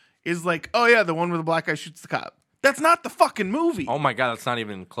is like, oh yeah, the one where the black guy shoots the cop. That's not the fucking movie. Oh my god, that's not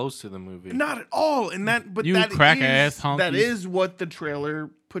even close to the movie. Not at all. And that, but You that crack-ass is, honkies. that is what the trailer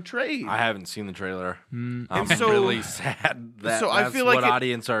portrayed. I haven't seen the trailer. I'm so- really sad that so I that's feel like what it-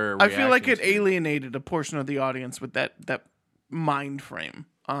 audience are. I feel like it reacting to. alienated a portion of the audience with that mind frame.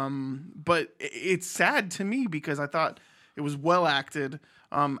 But it's sad to me because I thought it was well acted.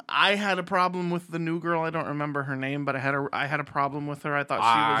 I had a problem with the new girl. I don't remember her name, but I had a problem with her. I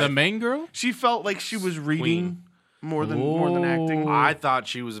thought The main girl? she felt like she was reading more than acting. I thought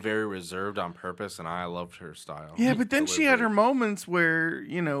she was very reserved on purpose, and I loved her style. Yeah, but then she had her Delivery. moments where,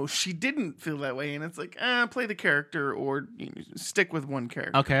 she didn't feel that way, and it's like, play the character or stick with one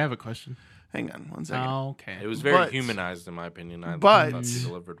character. Okay, I have a question. Hang on one second. Okay. It was very But- humanized, in my opinion. I but- thought she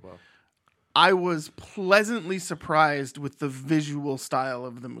delivered well. I was pleasantly surprised with the visual style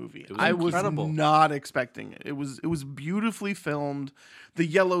of the movie. was I was incredible. not expecting it. It was beautifully filmed. The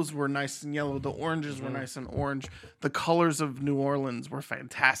yellows were nice and yellow. The oranges were nice and orange. The colors of New Orleans were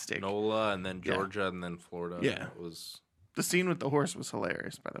fantastic. NOLA, and then Yeah. Georgia, and then Florida. Yeah. It was. The scene with the horse was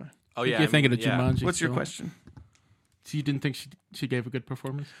hilarious, by the way. Oh You're yeah, thinking of yeah. Jumanji. What's your still? question? So you didn't think she gave a good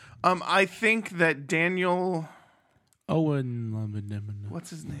performance? I think that Daniel, Owen. what's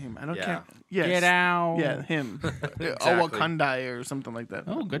his name? I don't Yeah. can't. Yes. Get out. Yeah, him. Exactly. Owakandai or something like that.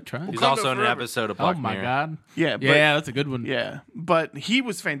 Oh, good try. He's Wakanda also in an forever. episode of Oh Black my Mirror. god. Yeah, but, Yeah, that's a good one. yeah, but he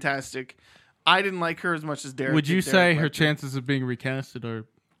was fantastic. I didn't like her as much as Derek. Would you did. say Derek her liked her. chances of being recasted are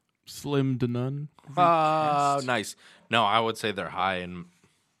slim to none? Nice. No, I would say they're high, and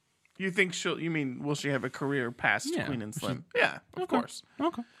You think you mean, will she have a career past Yeah. Queen and Slim? Yeah, of course.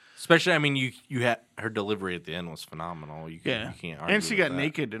 Okay. especially, I mean, you had her delivery at the end was phenomenal. You Yeah, can't argue and she with got that.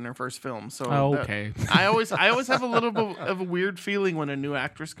 naked in her first film. So Oh, that- okay. I always have a little bit of a weird feeling when a new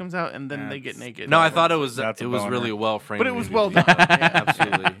actress comes out and then they get naked. No, I thought it was That's a boner. really well framed, but it was movie. well done. Yeah.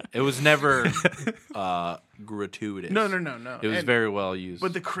 Absolutely, it was never gratuitous. No. It was And- very well used.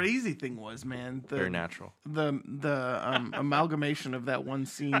 But the crazy thing was, man, very natural. the amalgamation of that one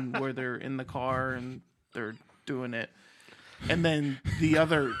scene where they're in the car and they're doing it, and then the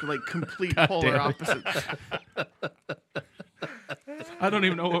other complete polar damn it. opposite, I don't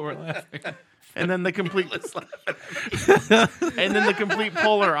even know what we're laughing. and then the complete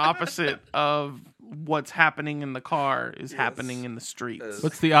polar opposite of what's happening in the car is happening in the streets.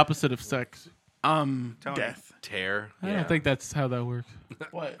 What's the opposite of sex? Death. Tear. I don't think that's how that works.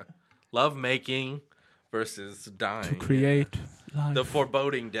 What? Love making versus dying. Create life. The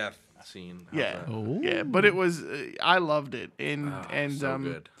foreboding death scene. How's Yeah. that? Oh. Yeah, but it was. I loved it, and So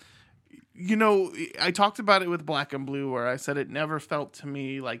good. I talked about it with Black and Blue, where I said it never felt to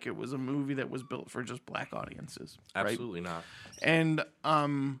me like it was a movie that was built for just black audiences. Right? Absolutely not. And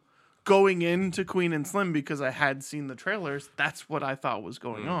going into Queen and Slim, because I had seen the trailers, that's what I thought was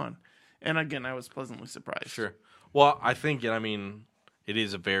going on. And again, I was pleasantly surprised. Sure. Well, I think, I mean, it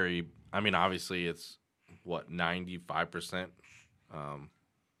is a very, I mean, obviously it's, 95%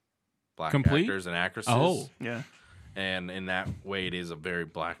 black Complete? actors and actresses. Oh. Yeah. And in that way, it is a very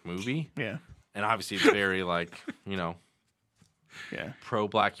black movie. Yeah. And obviously it's very, Yeah.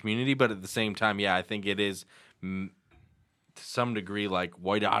 pro-black community. But at the same time, yeah, I think it is, to some degree,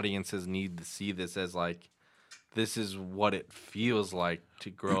 white audiences need to see this as, this is what it feels like to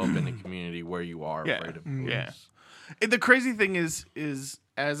grow up in a community where you are Yeah. afraid of Yeah. police. The crazy thing is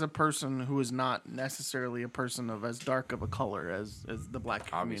as a person who is not necessarily a person of as dark of a color as the black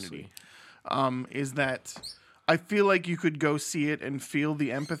community, is that I feel like you could go see it and feel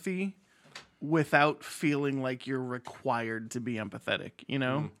the empathy without feeling like you're required to be empathetic. You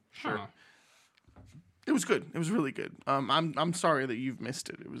know, Sure. it was good. It was really good. I'm sorry that you've missed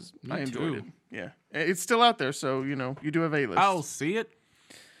it. It was I enjoyed too. it. Yeah, it's still out there, so you do have A list. I'll see it.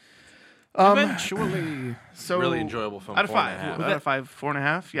 Eventually. So Really enjoyable film. Out of 4.5. 5. Out of 5,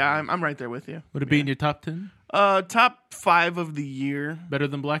 4.5. Yeah, I'm right there with you. Would it be in your top 10? Top 5 of the year. Better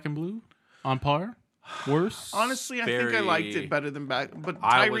than Black and Blue? On par? Worse? Honestly, I think I liked Very- it better than Black. But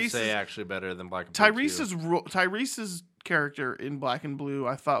I would Tyrese's say actually better than Black and Blue. Tyrese's character in Black and Blue,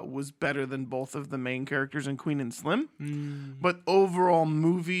 I thought was better than both of the main characters in Queen and Slim. But overall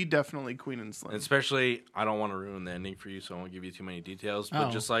movie, definitely Queen and Slim. Especially, I don't want to ruin the ending for you, so I won't give you too many details. But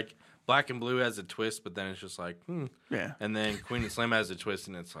Oh. just Black and Blue has a twist, but then it's just Yeah. and then Queen and Slim has a twist,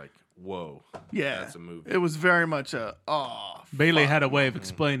 and it's whoa, Yeah, that's a movie. It was very much a Bailey had a way of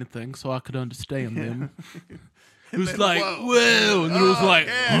explaining things so I could understand them. It was then, like, whoa. whoa, and it was like,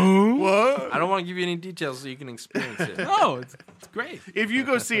 huh? What? I don't want to give you any details so you can experience it. No, it's great. If you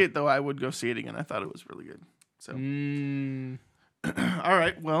go see it though, I would go see it again. I thought it was really good. So, all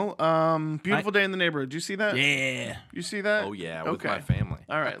right. Well, Beautiful Day in the Neighborhood. Did you see that? Yeah. You see that? Oh yeah, with Okay. my family.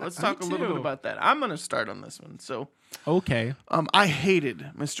 All right. Let's talk a little bit too. about that. I'm going to start on this one. So, Okay. I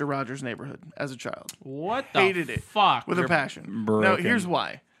hated Mr. Rogers' Neighborhood as a child. What the Hated it fuck? with a passion. Now, broken. here's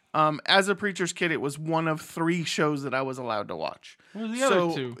why. As a preacher's kid, it was one of 3 shows that I was allowed to watch. What were the So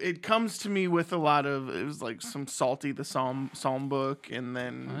other 2? it comes to me with a lot of, it was like some Salty the Psalm book, and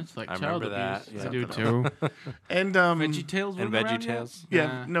then That's like I child remember that, abuse. yeah. I do too. and Veggie Tales And running around VeggieTales? yet?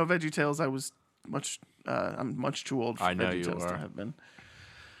 yeah, no Veggie Tales. I was I'm much too old for I know Veggie you Tales to are. have been.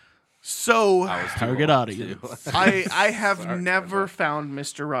 So I was too Target old, audience. too. I have never found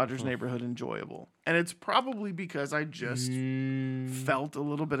Mr. Rogers' Neighborhood enjoyable, and it's probably because I just felt a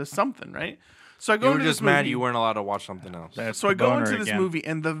little bit of something, right? So I go You were into just this mad movie, you weren't allowed to watch something else. That's So I the go boner into this again. movie,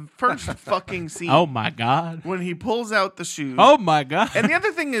 and the first fucking scene Oh my god. when he pulls out the shoes. Oh my god. And the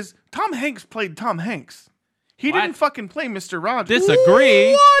other thing is, Tom Hanks played Tom Hanks. He What? didn't fucking play Mr. Rogers.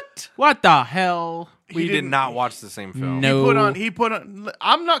 Disagree. What? What the hell? We did didn't- not watch the same film. No. He put on.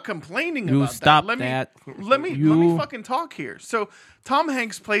 I'm not complaining You about stop that. that. Let me You- fucking talk here. So Tom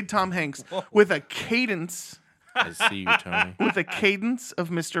Hanks played Tom Hanks with a cadence I see you, Tony. with a cadence of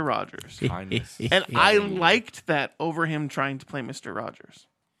Mr. Rogers. Kindness. And I liked that over him trying to play Mr. Rogers.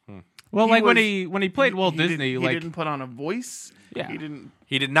 Well, He like when was- he played Walt He Disney, didn't, like he didn't put on a voice. Yeah. He didn't.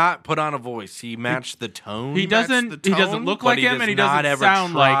 He did not put on a voice. He matched the tone. he matched doesn't the he doesn't tone, look but like he him does and he not doesn't ever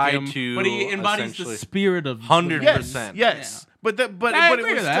sound try like him. to But he embodies the essentially- spirit of 100%. Yes, yes. But I it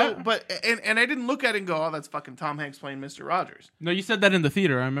agree was with still. that. But and I didn't look at it and go, "Oh, that's fucking Tom Hanks playing Mr. Rogers." No, you said that in the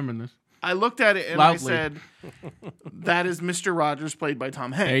theater. I remember this. I looked at it and I Loudly. said, "That is Mr. Rogers played by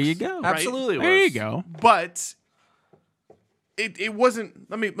Tom Hanks." There you go. Right? Absolutely. There you was. go. But it wasn't.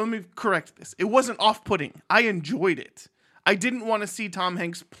 Let me correct this. It wasn't off-putting. I enjoyed it. I didn't want to see Tom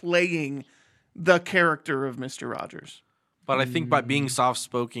Hanks playing the character of Mr. Rogers. But I think by being soft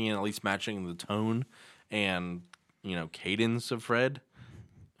spoken and at least matching the tone and cadence of Fred,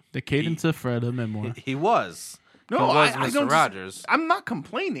 The Cadence of Fred, a memoir. he was. No, he was I Mr. don't. Rogers. I'm not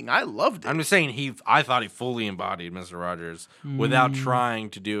complaining. I loved it. I'm just saying I thought he fully embodied Mr. Rogers without trying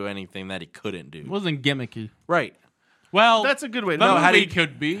to do anything that he couldn't do. It wasn't gimmicky. Right. Well, That's a good way to the know. movie had he-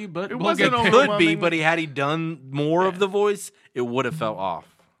 could be, but It we'll wasn't get over- there. Could be, overwhelming. but had he done more of the voice, it would have felt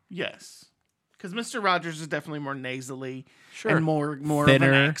off. Yes, because Mr. Rogers is definitely more nasally Sure. and more of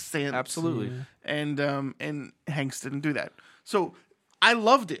Thinner. an accent. Absolutely. And Hanks didn't do that. So I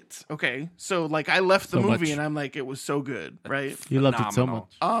loved it. Okay, so like I left the So movie much. and I'm like, it was so good, right? You loved it so Phenomenal.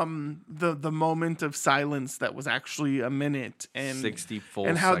 much. The moment of silence that was actually a minute and 60 full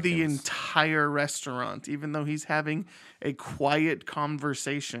and how the seconds. entire restaurant, even though he's having a quiet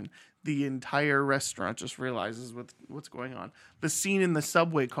conversation, the entire restaurant just realizes what's going on. The scene in the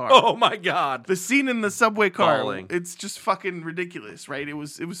subway car. Oh my God. The scene in the subway car, Galling. it's just fucking ridiculous, right? It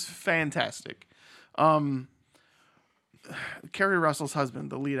was fantastic. Kerry Russell's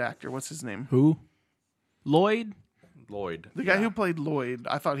husband, the lead actor, what's his name? Who? Lloyd? Lloyd. The guy who played Lloyd,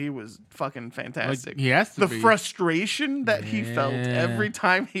 I thought he was fucking Like, fantastic. he has to The be. frustration that he felt Yeah. every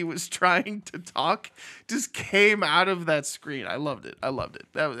time he was trying to talk just came out of that screen. I loved it.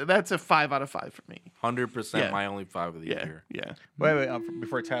 That's a 5 out of 5 for me. 100% Yeah. my only 5 of the Yeah, year. yeah. Wait,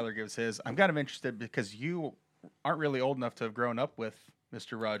 before Tyler gives his, I'm kind of interested because you aren't really old enough to have grown up with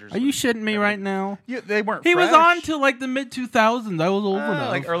Mr. Rogers. Are you shitting me right now? They weren't. He was fresh. on till like the mid 2000s. I was old enough.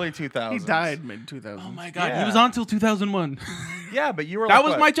 like early 2000s. He died mid 2000. Oh my god, he Yeah. was on till 2001. Yeah, but you were. That like,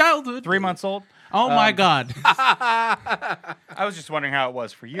 was what, my childhood. 3 months old. Oh my god. I was just wondering how it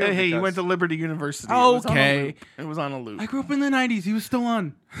was for you. Hey, you because- went to Liberty University. Okay. It was on a loop. I grew up in the 90s. He was still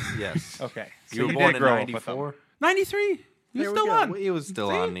on. Yes. Okay, so You were did born in grow up with them. 94? 93. He was There we still go. on. He was still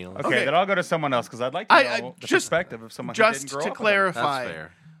on, Neil. Okay, Okay. then I'll go to someone else because I'd like to I- know the just- perspective of someone who Just didn't grow to up with them. clarify, That's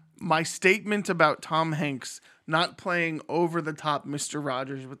fair. my statement about Tom Hanks not playing over the top Mr.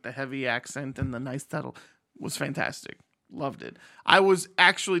 Rogers with the heavy accent and the nice title was fantastic. Loved it. I was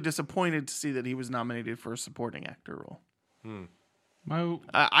actually disappointed to see that he was nominated for a supporting actor role. My,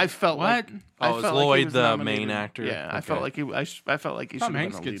 I felt What? like I Oh, is felt like he Lloyd was the nominated. main actor? Yeah, I Okay. felt like I felt like he should Tom have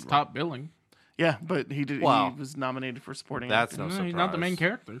Hanks been a lead gets role. top billing. Yeah, but he did. Wow. He was nominated for supporting. That's actor. no No, surprise. he's not the main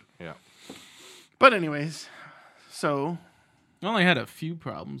character. Yeah. But anyways, so I only had a few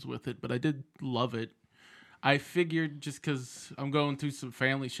problems with it, but I did love it. I figured just because I'm going through some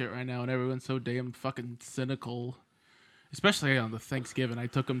family shit right now and everyone's so damn fucking cynical especially on the Thanksgiving. I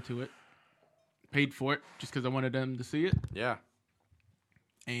took them to it, paid for it just because I wanted them to see it, Yeah.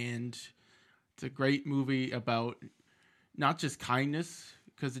 and it's a great movie about not just kindness,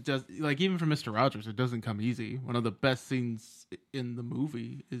 because it does, like, even for Mr. Rogers, it doesn't come easy. One of the best scenes in the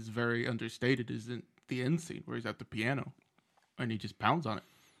movie is very understated, is in the end scene where he's at the piano and he just pounds on it.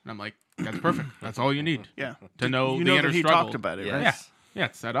 And I'm like, that's perfect. That's all you need Yeah. to know You the know inner that he struggle. talked about it, Yes. right? Yeah. Yeah,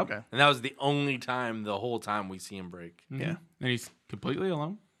 it's set up. Okay. And that was the only time, the whole time we see him break. Mhm. Yeah. And he's completely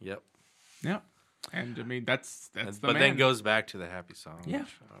alone. Yep. Yeah. And I mean, that's the But man. then goes back to the happy song. Yeah.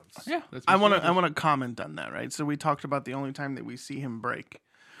 which, Yeah. That's I Mr. want to Rogers. comment on that, right? So we talked about the only time that we see him break.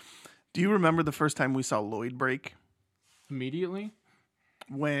 Do you remember the first time we saw Lloyd break? Immediately.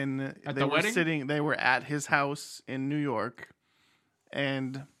 When At they the were wedding? they were at his house in New York,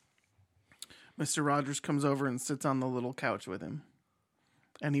 and Mr. Rogers comes over and sits on the little couch with him,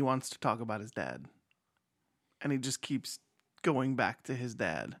 and he wants to talk about his dad, and he just keeps going back to his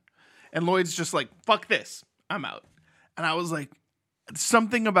dad, and Lloyd's just like, "Fuck this, I'm out," and I was like,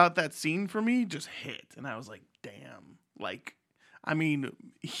 something about that scene for me just hit, and I was like, damn, like, I mean,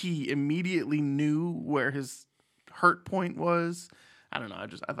 he immediately knew where his hurt point was. I don't know.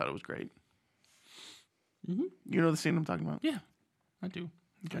 I thought it was great. Mhm. You know the scene I'm talking about? Yeah. I do.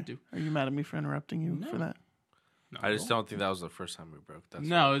 I do. Are you mad at me for interrupting you for that? No, I just don't think that was the first time we broke. That's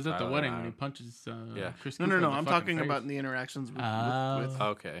No, what it was at the Tyler wedding and I- when he punches Yeah. Chris No, Cooper in the I'm fucking talking face. about the interactions with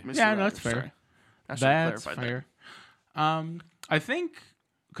Okay. Mr. Yeah, no, Rogers. that's fair. Sorry. I should have That's clarified fair. I think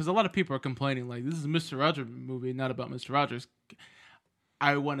because a lot of people are complaining like this is a Mr. Rogers movie, not about Mr. Rogers.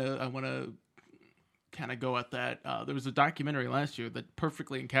 I wanna kind of go at that. There was a documentary last year that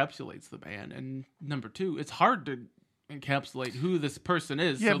perfectly encapsulates the band, and number two, it's hard to encapsulate who this person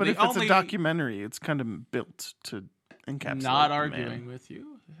is. Yeah, so but the if it's only, a documentary, it's kind of built to encapsulate. not the arguing man. with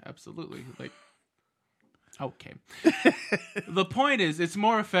you, absolutely. Like, okay. The point is, it's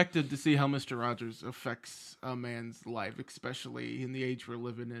more effective to see how Mr. Rogers affects a man's life, especially in the age we're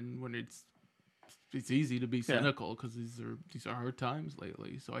living in, when it's easy to be cynical because these are hard times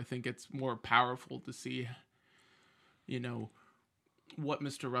lately. So I think it's more powerful to see, what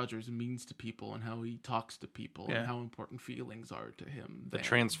Mr. Rogers means to people and how he talks to people and how important feelings are to him. The than-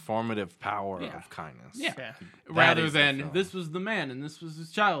 transformative power Yeah. of kindness. Yeah. Yeah. Rather is the than film. this was the man and this was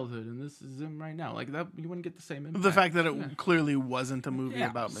his childhood and this is him right now. Like that, you wouldn't get the same impact. The fact that it clearly wasn't a movie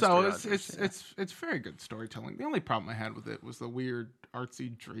about Mr. So Rogers. it's very good storytelling. The only problem I had with it was the weird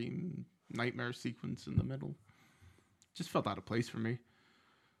artsy dream nightmare sequence in the middle. Just felt out of place for me.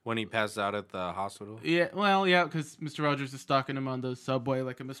 When he passed out at the hospital. Yeah, well, yeah, because Mr. Rogers is stalking him on the subway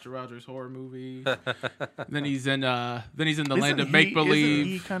like a Mr. Rogers horror movie. then he's in the land of make Isn't believe.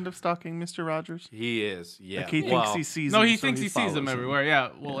 he kind of stalking Mr. Rogers? He is. Yeah. Like he Well, thinks he sees No, him. he so thinks he sees them follows everywhere. Yeah,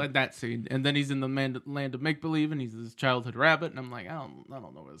 well, at that scene, and then he's in the land of make believe, and he's his childhood rabbit, and I'm like, I don't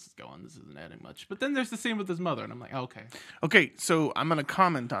know where this is going. This isn't adding much. But then there's the scene with his mother, and I'm like, okay, Okay, so I'm going to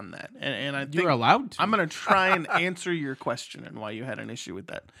comment on that. And I think you're allowed to. I'm going to try and answer your question and why you had an issue with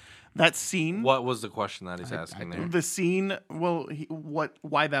that. That scene, What was the question that he's asking there? the scene, well,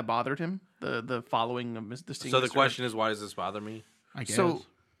 why that bothered him? The following of the scene. So the question is, why does this bother me? I guess. So,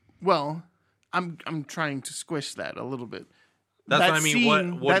 well, I'm trying to squish that a little bit. That's That what I mean.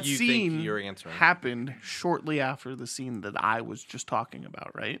 scene- What that do you scene think you're answering? happened shortly after the scene that I was just talking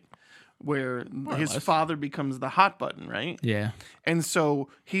about, right? Where his less. father becomes the hot button, right? yeah, And so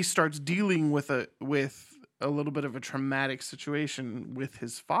he starts dealing with a little bit of a traumatic situation with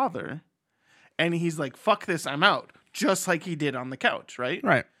his father, and he's like, "Fuck this, I'm out," just like he did on the couch, right?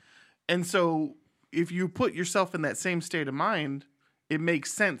 right. And so if you put yourself in that same state of mind, it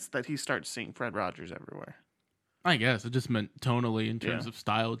makes sense that he starts seeing Fred Rogers everywhere. I guess it just meant tonally in terms Yeah. of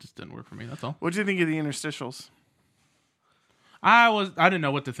style, it just didn't work for me. That's all. What do you think of the interstitials? I didn't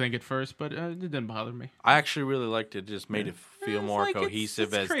know what to think at first, but it didn't bother me. I actually really liked it. It just made it feel It's more like it's- cohesive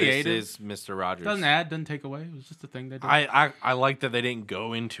it's as creative. this is Mr. Rogers. Doesn't add, doesn't take away. It was just a thing they did. I like that they didn't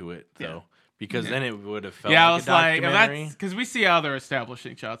go into it though, because then it would have felt I like was a like, documentary. because we see how they're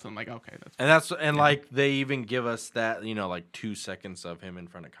establishing shots. I'm like, okay, that's Like they even give us that, like 2 seconds of him in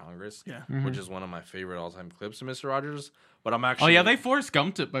front of Congress, Yeah. which is one of my favorite all time clips of Mr. Rogers. But I'm Oh actually yeah, they Forrest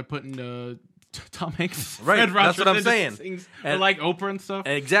Gumped it by putting Tom Hanks, Right, Fred that's Rogers what I'm into saying. things, And- or like Oprah and stuff.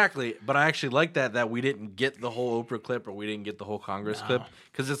 Exactly, but I actually like that we didn't get the whole Oprah clip or we didn't get the whole Congress clip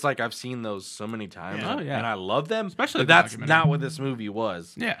because it's like I've seen those so many times Yeah. Oh, yeah. and I love them. Especially but the that's documentary. not what this movie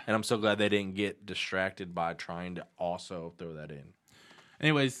was. Yeah. and I'm so glad they didn't get distracted by trying to also throw that in.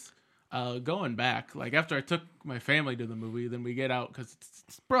 Anyways, going back, like after I took my family to the movie, then we get out because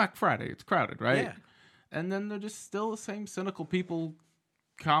it's Black Friday, it's crowded, right? Yeah. And then they're just still the same cynical people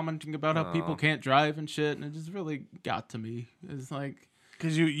commenting about how people can't drive and shit, and it just really got to me. It's like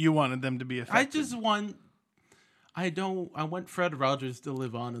Because you wanted them to be affected. I just want. I want Fred Rogers to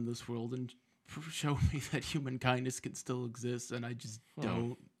live on in this world and show me that human kindness can still exist, and I just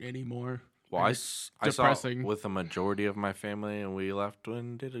don't anymore. Well, I saw depressing. it with a majority of my family, and we left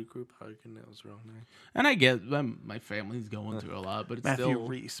and did a group hug, and that was real nice. And I get my family's going through a lot, but it's Matthew still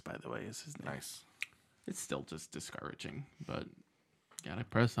Reese, by the way, is his name. Nice. it's still just discouraging. But gotta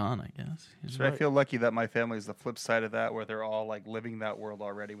press on, I guess. So I feel lucky that my family is the flip side of that, where they're all like living that world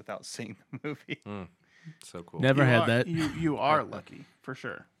already without seeing the movie. So cool. Never You had are- that. You are lucky for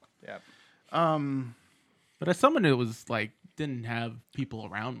sure. Yeah. But as someone who was like didn't have people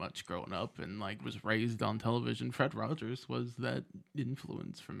around much growing up and like was raised on television, Fred Rogers was that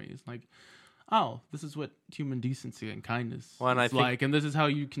influence for me. It's like, oh, this is what human decency and kindness Well, and I is think- like, and this is how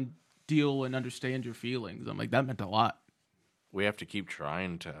you can deal and understand your feelings. I'm like, that meant a lot. We have to keep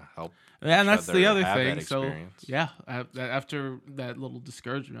trying to help. Yeah, and each that's other the other have that thing. So experience. yeah, after that little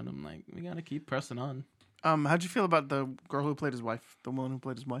discouragement, I'm like, we gotta keep pressing on. How'd you feel about the girl who played his wife? The woman who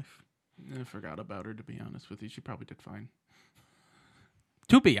played his wife? I forgot about her, to be honest with you. She probably did fine.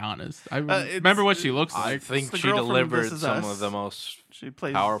 To be honest, I remember what she looks I like. think the she girl from delivered This Is some Us. of the most She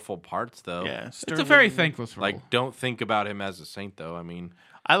plays powerful parts, though. Yeah, It's a very Sterling. thankless role. Like, don't think about him as a saint, though. I mean,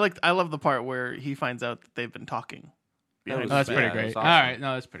 I love the part where he finds out that they've been talking. behind was- Oh, that's his pretty back. that great. was All awesome. right,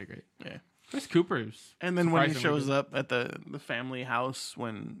 no, that's pretty great. Yeah. Chris Cooper's. And then when he surprisingly shows good. up at the family house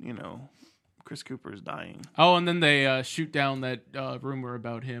when, Chris Cooper is dying. Oh, and then they shoot down that rumor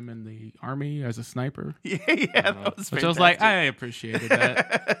about him in the army as a sniper. Yeah, that was Which I was like, I appreciated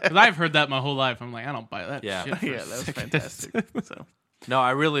that. Because I've heard that my whole life. I'm like, I don't buy that Yeah. shit. for yeah, a that was second. fantastic. So no,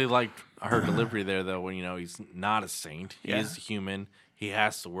 I really liked her delivery there, though, when, he's not a saint. He Yeah. is human. He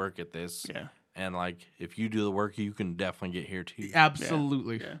has to work at this. yeah. And, like, if you do the work, you can definitely get here, too.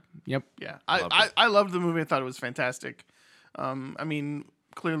 Absolutely. Yeah. Yep. Yeah, Loved I loved the movie. I thought it was fantastic. I mean,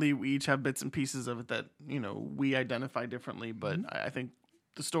 clearly we each have bits and pieces of it that we identify differently, but I think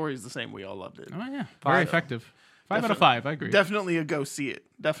the story is the same. We all loved it. Oh, yeah. Very effective. 5 out of 5. I agree. Definitely a go see it.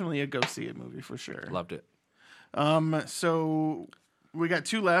 Definitely a go see it movie for sure. Loved it. So we got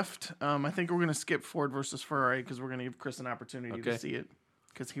 2 left. I think we're gonna skip Ford versus Ferrari because we're gonna give Chris an opportunity to Okay. see it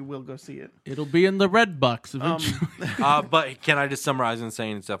because he will go see it. It'll be in the red box eventually. But can I just summarize in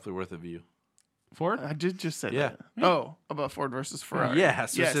saying it's definitely worth a view? Ford? I did just say Yeah. that. Oh, about Ford versus Ferrari. Yeah,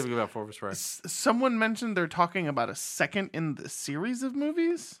 Yes. specifically about Ford versus Ferrari. Someone mentioned they're talking about a second in the series of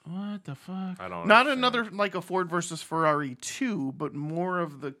movies. What the fuck? I don't Not understand. another like a Ford versus Ferrari 2, but more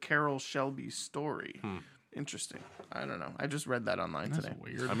of the Carroll Shelby story. Interesting. I don't know. I just read that online That's today.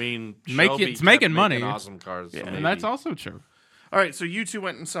 weird. I mean, Make Shelby it- it's making kept money. Awesome cars. Yeah. so And that's maybe. also true. All right, so you two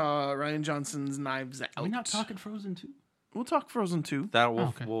went and saw Ryan Johnson's Knives Out. Are we not talking Frozen 2? We'll talk Frozen 2. That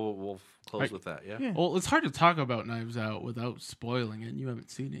okay. we'll close Right. with that. Yeah. Yeah. Well, it's hard to talk about Knives Out without spoiling it. You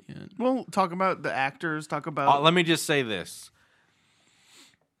haven't seen it yet. We'll talk about the actors, talk about Let me just say this.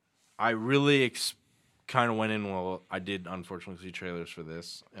 I really kind of went in. Well, I did unfortunately see trailers for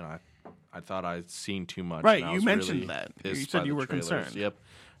this, and I thought I'd seen too much. Right, and I you was mentioned really that. You pissed said by you the were trailers. concerned. Yep.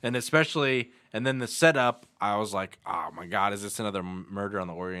 And and then the setup, I was like, oh my God, is this another murder on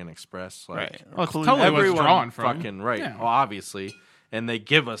the Orient Express? Like, right. Oh, it's Including totally what's everyone drawn from. fucking right. Yeah. Well, obviously. And they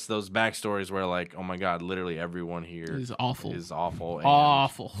give us those backstories where, like, oh my God, literally everyone here It's awful. is awful. And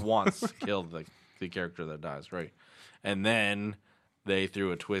Awful. Once killed the character that dies, right? And then they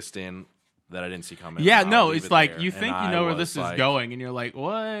threw a twist in that I didn't see coming. Yeah, and no, I'll leave it's it like there. you And think you I know where was this is going, and you're like,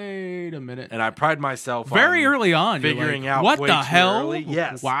 wait a minute. And I pride myself Very on early on, you're figuring like, out what way the too hell? early.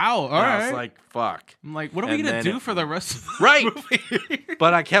 Yes. Wow. All And I right. was like, fuck. I'm like, what are we and gonna then do it- for the rest of the Right. movie?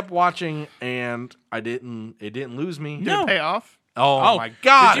 But I kept watching, and it didn't lose me. Did No. it pay off? Oh, my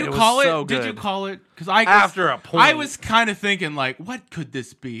God! Did you was call it? so Did good. you call it? Because I After a point. I was kind of thinking like, what could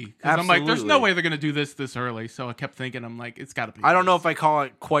this be? Because I'm like, there's no Absolutely. way they're gonna do this early. So I kept thinking, I'm like, it's got to be. I don't know this. if I call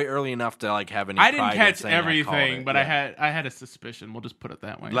it quite early enough to like have any. I didn't pride in catch saying I called everything, it. but Yeah. I had a suspicion. We'll just put it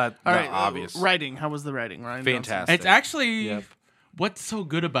that way. All right, obvious. writing. How was the writing, Ryan? Johnson? Fantastic. It's actually Yep. what's so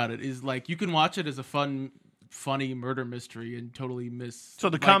good about it is like you can watch it as a funny murder mystery and totally miss. So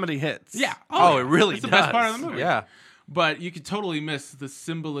the like- comedy hits. Yeah. Oh, yeah. it really It's the does. best part of the movie. Yeah. But you could totally miss the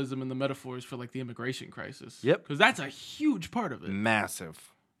symbolism and the metaphors for like the immigration crisis. Yep. Because that's a huge part of it.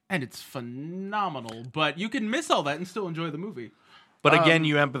 Massive. And it's phenomenal. But you can miss all that and still enjoy the movie. But again,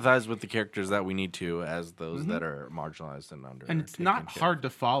 you empathize with the characters that we need to, as those that are marginalized and under. And it's not hard to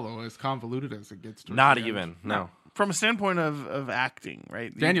follow, as convoluted as it gets. towards Not the end. even. No. From a standpoint of acting,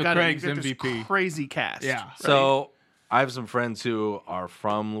 right? Daniel Craig's you've got this MVP. crazy cast. Yeah. right? So I have some friends who are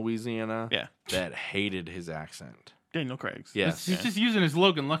from Louisiana. Yeah. That hated his accent. Daniel Craig's. Yes. He's just using his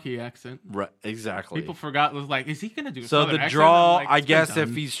Logan Lucky accent. Right, exactly. People forgot. Was like, is he gonna do? A So Southern the accent? draw, I'm like, I it's been guess, if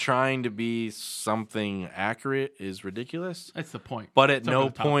done. he's trying to be something accurate, is ridiculous. That's the point. But at It's over no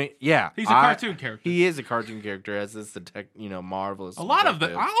the top. point, yeah, He's a cartoon character. He is a cartoon character, as is the tech, marvelous. A lot of them,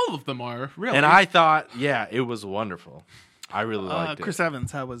 detective. all of them are really. And I thought, yeah, it was wonderful. I really liked Chris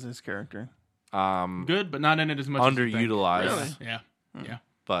Evans, how was his character? it. good, but not in it as much. As you think. Underutilized, Really? Yeah, yeah.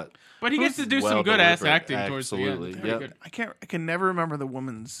 but But he gets to do well some good ass deliberate. acting towards the end. Absolutely, Very yep. good. I can never remember the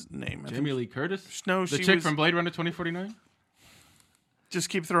woman's name. I think- Jamie Lee Curtis. No, the she chick was- from Blade Runner 2049. Just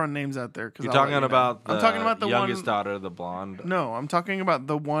keep throwing names out there. you're talking about the I'm talking about the youngest one. daughter, the blonde. No, I'm talking about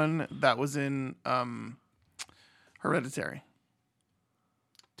the one that was in Hereditary.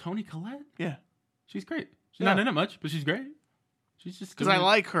 Toni Collette. Yeah, She's great. She's Yeah. not in it much, but she's great. She's just because I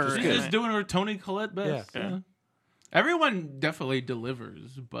like her. She's in just it. doing her Toni Collette best. Yeah. Yeah. Everyone definitely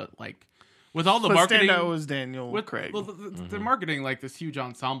delivers, but like with all the But marketing, standout was Daniel with, Craig. well, they're marketing like this huge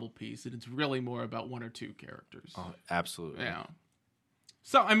ensemble piece, and it's really more about one or two characters. Oh, absolutely. Yeah.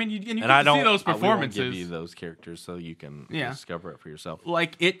 So I mean, you get And I to don't see those we won't performances. give you those characters so you can Yeah. discover it for yourself.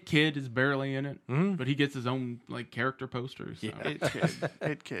 Like It Kid is barely in it, Mhm. but he gets his own like character poster. So. Yeah.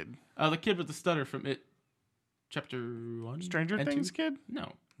 It kid. The kid with the stutter from It, Chapter 1. Stranger and Things 2? kid.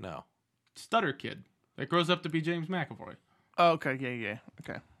 No, No. stutter kid that grows up to be James McAvoy. Oh, okay, yeah.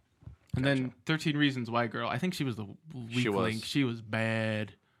 Okay. And then 13 Reasons Why girl. I think she was the weak She was. link. She was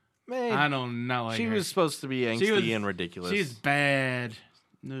bad. Man, I don't know. Like she her. was supposed to be angsty She was- and ridiculous. She's bad.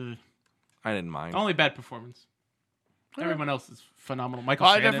 Ugh. I didn't mind. Only bad performance. Everyone else is phenomenal. Michael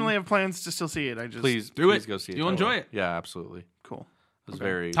Well, I Shannon. definitely have plans to still see it. I just please Do please it. go see it. You'll enjoy it. Yeah, absolutely. cool. I was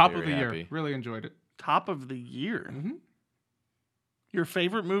very Top very of the happy. year. Really enjoyed it. Top of the year. Mhm. Your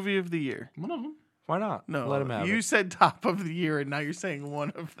favorite movie of the year? One of them. Why not? No, let him have you it. said top of the year, and now you're saying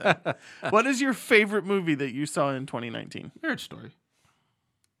one of them. What is your favorite movie that you saw in 2019? Marriage Story.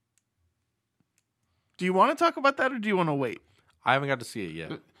 Do you want to talk about that, or do you want to wait? I haven't got to see it yet.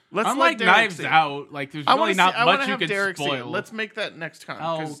 Let's let Unlike Derek Knives see it. Out, like there's I really want not I wanna much you have can Derek see it. spoil. Let's make that next time.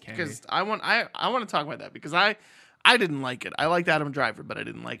 Okay. Because I want to talk about that because I didn't like it. I liked Adam Driver, but I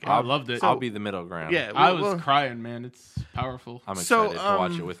didn't like it. I loved it. I'll be the middle ground. yeah, I well, was crying, man. It's powerful. I'm So, excited to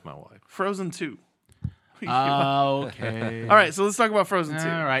watch it with my wife. Frozen 2. Okay. All right, so let's talk about Frozen 2.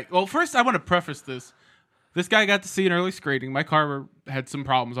 All right. Well, first I want to preface this. This guy got to see an early screening. My car had some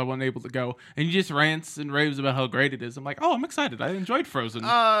problems. I wasn't able to go. And he just rants and raves about how great it is. I'm like, oh, I'm excited. I enjoyed Frozen.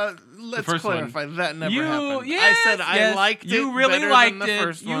 Let's first one. clarify. That never you, happened. yes, I said I yes, liked it. You really better liked than the it.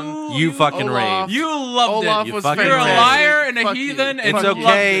 first one. You fucking Olaf. raved. You loved Olaf it. You was fucking You're a fantastic. liar and a Fuck you. heathen. And It's you Fuck okay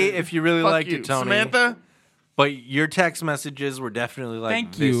loved it. if you really Fuck liked you. it, Tony. Samantha, But your text messages were definitely like,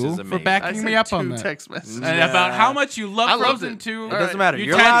 Thank this you is for amazing. backing I sent me up 2 on that. text messages. And Yeah. about how much you love I loved Frozen it. 2. It doesn't matter. You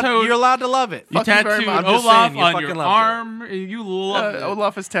You're allowed, tattooed- you're allowed to love it. You Fuck you very tattooed much. I'm just Olaf saying, you on fucking your loved it. arm. You loved it.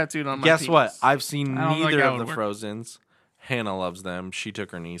 Olaf is tattooed on my Guess penis. what? I've seen I don't think neither that of the would work. Frozens. Hannah loves them. She took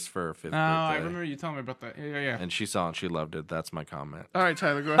her niece for her 5th Oh, I birthday. remember you telling me about that. Yeah. And she saw it. She loved it. That's my comment. All right,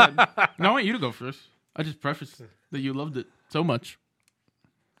 Tyler, go ahead. No, I want you to go first. I just prefaced that you loved it so much.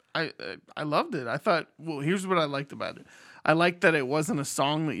 I loved it. I thought, well, here's what I liked about it. I liked that it wasn't a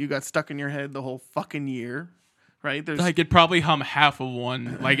song that you got stuck in your head the whole fucking year, right? There's I could probably hum half of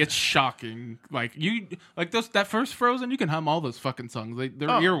one. Like it's shocking. Like that first Frozen, you can hum all those fucking songs. They're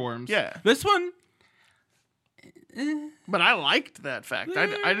earworms. yeah. This one, but I liked that fact.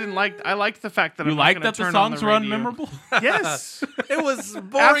 I liked the fact that you I'm not like gonna that the turn on songs were radio. unmemorable. Yes. It was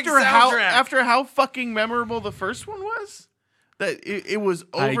boring after how fucking memorable the first one was, that it was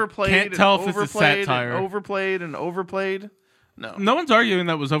I overplayed. can't and tell if it's a overplayed satire. and overplayed and overplayed. No. No one's arguing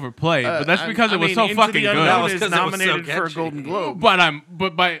that was overplayed, but that's because I it was mean, so Into fucking the good. Unknown That was is 'cause it was so nominated for a catchy. Golden Globe.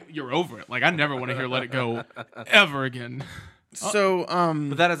 But you're over it. Like I never want to hear "Let It Go" ever again. So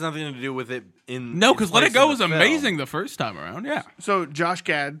But that has nothing to do with it in No, its because "Let It place Go" in was the film. amazing the first time around. Yeah, so Josh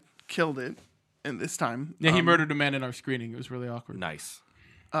Gad killed it, in this time. yeah. He murdered a man in our screening. It was really awkward. Nice.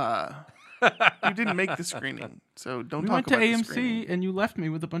 You didn't make the screening, so don't We talk went to about the AMC screening. and you left me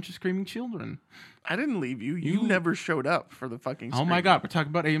with a bunch of screaming children. I didn't leave you. You never showed up for the fucking. Oh my screening. god, we're talking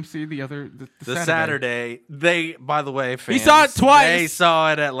about AMC the The Saturday, they, by the way, fans, saw it twice. They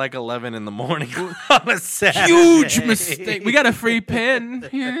saw it at like 11 in the morning on a Saturday. Huge mistake. We got a free pin.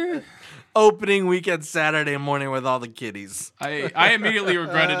 Yeah. Opening weekend Saturday morning with all the kiddies. I immediately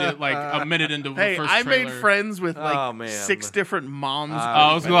regretted it like a minute into Hey, the first I made trailer. friends with like Oh, man. 6 different moms.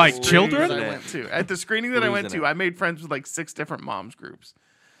 I was groups like, at the children? screenings I went to at the screening that I went Losing to. it. I made friends with like 6 different moms groups.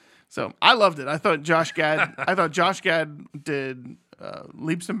 So I loved it. I thought Josh Gad did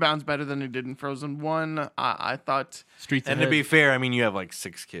leaps and bounds better than he did in Frozen 1. I thought Streets And Ahead. to be fair, I mean, you have like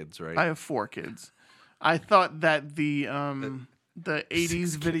 6 kids, right? I have 4 kids. I thought that the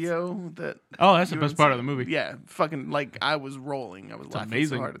 80s video that Oh, that's the you best and part Sam- of the movie. Yeah, fucking like I was rolling. I was laughing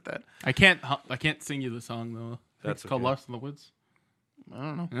amazing. so hard at that. I can't sing you the song though. That's It's called okay. Lost in the Woods. I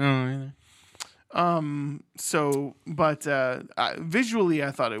don't know. I don't know either. So, but visually,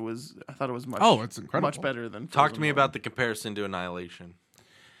 I thought it was much. Oh, it's incredible. Much better than. Talk Frozen to me 1. about the comparison to Annihilation.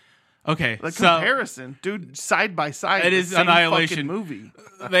 Okay, the so comparison, dude. Side by side, It the is same Annihilation. fucking movie.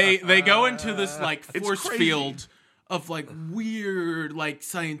 they go into this like It's force crazy. field of like weird like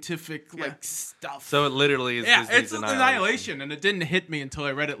scientific like stuff. So it literally is yeah, Disney's it's Annihilation, and it didn't hit me until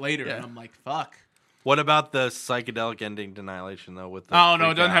I read it later, Yeah. and I'm like, fuck. What about the psychedelic ending to Annihilation though? With the Oh no, it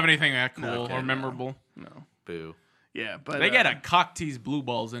freak doesn't out? have anything that cool Okay, or no. memorable. No, Boo. yeah, but They get a cock tease blue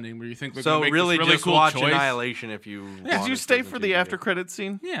balls ending where you think they're So gonna make really, this really just cool watch choice. Annihilation if you. Did you wanted stay something for to the do. after credits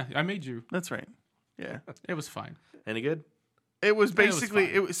scene? Yeah, I made you. That's right. Yeah, It was fine. Any good? it was was basically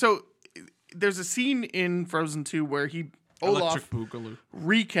fine. so. There's a scene in Frozen 2 where Electric Olaf Boogaloo.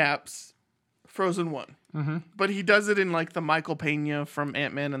 recaps Frozen 1. But he does it in like the Michael Pena from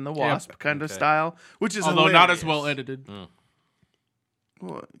Ant-Man and the Wasp kind of Okay. style, which is Although not as hilarious. well edited.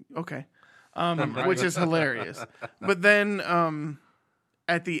 Well, okay. Which is hilarious. But then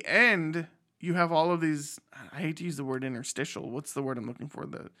at the end, you have all of these. I hate to use the word interstitial. What's the word I'm looking for?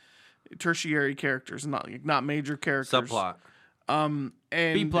 The tertiary characters, not major characters. Subplot. And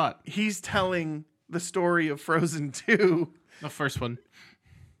B-plot. he's telling the story of Frozen 2. The first one.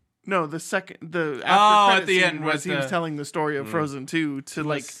 No, the second, the Oh, after at the credit end scene was with he was the- telling the story of Frozen 2 to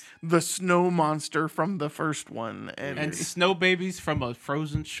like the snow monster from the first one, And Snow Babies from a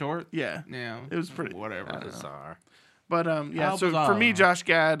Frozen short. yeah, Yeah. it was pretty Whatever. Bizarre. But yeah, How so bizarre. for me, Josh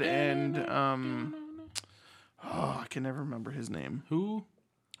Gad and I can never remember his name. Who?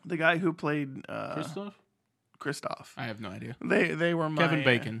 The guy who played Christoph? Christoph. I have no idea. They were my Kevin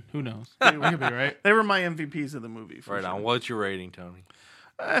Bacon. Who knows? They could be right. They were my MVPs of the movie. For Right sure. on. What's your rating, Tony?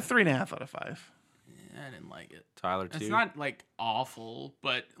 3.5 out of 5. I didn't like it. Tyler, too. It's not like awful,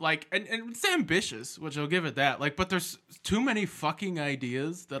 but like, and it's ambitious, which I'll give it that. Like, but there's too many fucking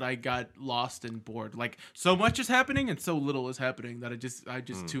ideas that I got lost and bored. Like, so much is happening and so little is happening that I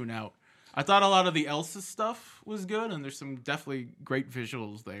just tune out. I thought a lot of the Elsa stuff was good, and there's some definitely great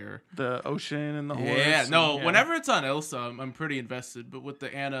visuals there. The ocean and the horse. Yeah, no, and- whenever it's on Elsa, I'm pretty invested. But with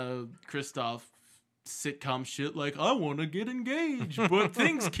the Anna Kristoff sitcom shit, like, I want to get engaged, but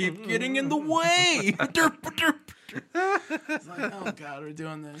things keep getting in the way. It's like, oh god, we're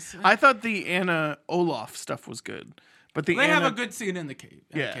doing this. I thought the Anna Olaf stuff was good, but the They Anna, have a good scene in the cave.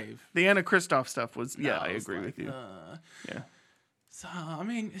 Cave. the Anna Kristoff stuff was I it's agree like, with you. Yeah. So I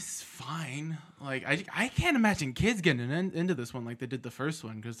mean, it's fine. Like I can't imagine kids getting into this one like they did the first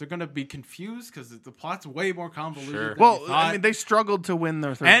one because they're gonna be confused because the plot's way more convoluted. Sure. than Well, we thought. I mean, they struggled to win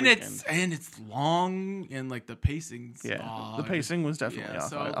their third and weekend. it's long and like the pacing's Yeah, odd. the pacing was definitely Yeah, off.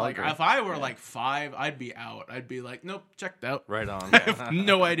 so I'll like agree. if I were like 5, I'd be out. I'd be like, nope, checked out. Right on. I have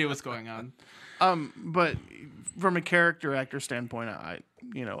no idea what's going on. But from a character actor standpoint,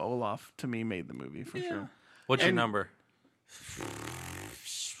 Olaf to me made the movie for sure. What's your And- number?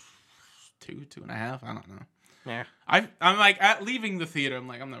 2.5. I don't know. Yeah. I'm like at leaving the theater. I'm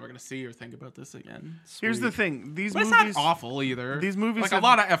like, I'm never gonna see or think about this again. Here's the thing: these But it's movies, not awful either. these movies like have- a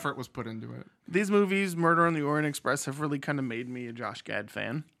lot of effort was put into it. Murder on the Orient Express, have really kind of made me a Josh Gad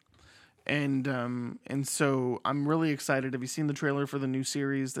fan, and so I'm really excited. Have you seen the trailer for the new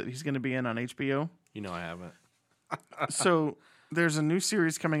series that he's going to be in on HBO? You know I haven't. So there's a new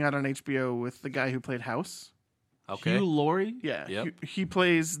series coming out on HBO with the guy who played House. Okay. Hugh Laurie, Yeah, Yep. he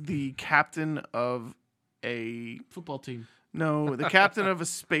plays the captain of the captain of a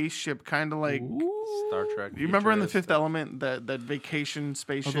spaceship, kind of like Star Trek. you remember in the futurist. Fifth Element that vacation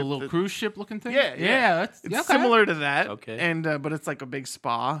spaceship, of the little that- cruise ship looking thing. Yeah, yeah. That's It's okay. similar to that. Okay. And but it's like a big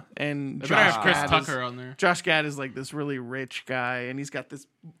spa. And They better have Chris Gad Tucker on there. Josh Gad is like this really rich guy, and he's got this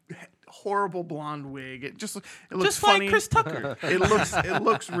horrible blonde wig. It looks Just funny. like Chris Tucker. it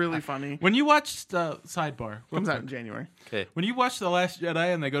looks really funny. When you watched Sidebar, Comes out in January. Okay. when you watch The Last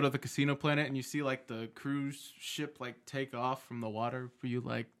Jedi and they go to the casino planet and you see like the cruise ship like take off from the water, were you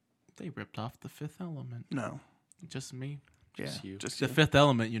like, they ripped off the Fifth Element? No, Just me. yeah, you. just The you. Fifth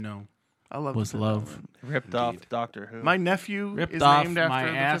Element, you know, I love was the Fifth love. Element. Ripped off Doctor Who. My nephew Ripped is off named my after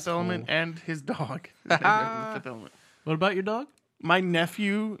the Fifth asshole. Element, and his dog is named after the Fifth Element. What about your dog? My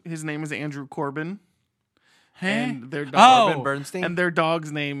nephew, his name is Andrew Corbin, and their Oh! dog, Corbin Bernstein. and their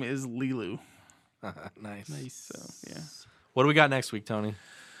dog's name is Lilu. Nice. Nice. Yeah. What do we got next week, Tony?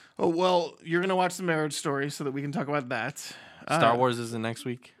 Oh well, you're gonna watch the Marriage Story so that we can talk about that. Star Wars is the next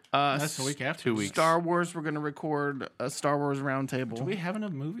week. That's the week after. 2 weeks. Star Wars. We're gonna record a Star Wars roundtable. Do we have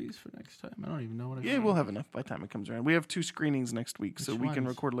enough movies for next time? I don't even know what I Yeah, we'll have enough by the time it comes around. We have 2 screenings next week, so Which we can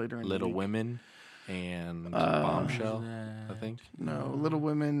ones? record later in Little the week. Women and Bombshell, I think. No, Little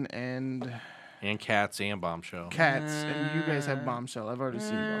Women and And Cats and Bombshell. Cats, and you guys have Bombshell. I've already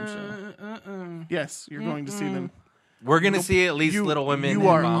seen Bombshell. Yes, you're going to see them. We're going to see at least You- Little Women you and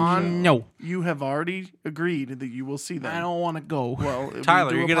are Bombshell. on- No, You have already agreed that you will see them. I don't want to go. Well, we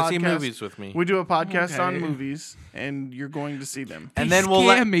Tyler, do you're a going to see podcast- movies with me. We do a podcast on Okay. movies, and you're going to see them. And then we'll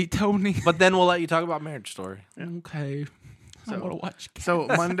let me, Tony. But then we'll let you talk about Marriage Story. Okay, I want to watch. So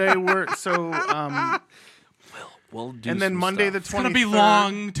Monday We'll do and then some Monday stuff. the 23rd. It's gonna be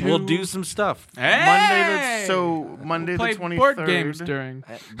long too. We'll do some stuff Hey! Monday Play the 23rd. board games during.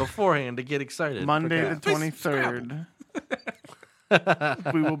 beforehand to get excited. Monday the Okay. 23rd.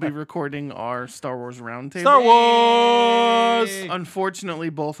 We will be recording our Star Wars roundtable. Star Wars! Unfortunately,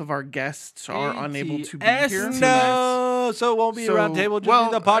 both of our guests are unable to be ATS here tonight. No, so it won't be a round table,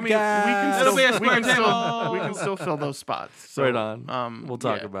 just be the podcast. I mean, It'll be a we square can still, table. we can still fill those spots. So, right on. We'll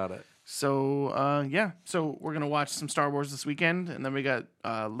talk yeah. about it. So yeah, so we're gonna watch some Star Wars this weekend, and then we got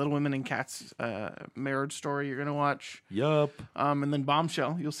Little Women and Cats, Marriage Story. You're gonna watch, Yup. and then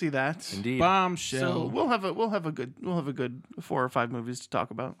Bombshell. You'll see that. Indeed. Bombshell. So we'll have a good 4 or 5 movies to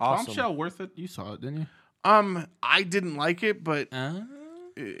talk about. Awesome. Bombshell worth it. You saw it, didn't you? I didn't like it, but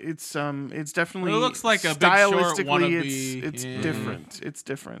it's definitely It looks like a Big Short stylistically wannabe. it's Yeah. different. It's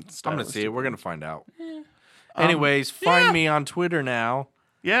different. I'm going to see it. We're stylistically. going to find out. Anyways, find me on Twitter now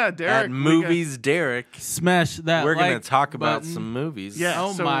Yeah, Derek. at Movies Derek. Smash that. We're going like to talk about button. some movies. Yeah.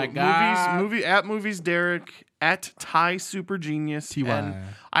 Oh so my God. Movies Derek at Ty Super Genius. TY. And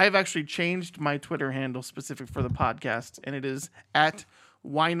I have actually changed my Twitter handle specific for the podcast, and it is at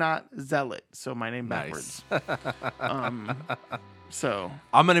Why Not Zealot. So my name Nice. backwards. So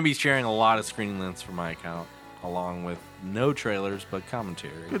I'm going to be sharing a lot of screening links from my account, along with no trailers, but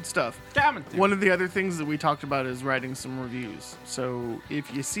commentary. good stuff. Commentary. One of the other things that we talked about is writing some reviews. So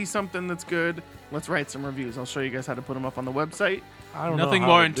if you see something that's good, let's write some reviews. I'll show you guys how to put them up on the website. I don't know Nothing how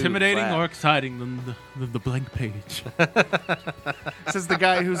more to do intimidating that. or exciting than the blank page. Says the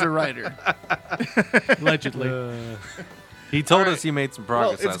guy who's a writer. Allegedly. He told All right. us he made some Well,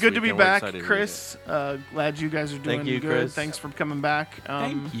 progress. it's last good to week, be and we're back, excited to read Chris. Glad you guys are doing Thank you, good. Chris. Thanks for coming back.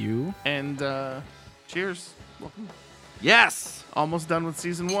 Thank you. And cheers. Welcome. it. Yes. Almost done with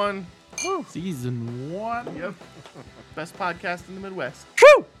season 1. Season 1. Yep. Best podcast in the Midwest.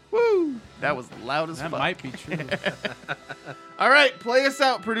 Woo! Woo! That was loud as That fuck. might be true. All right, play us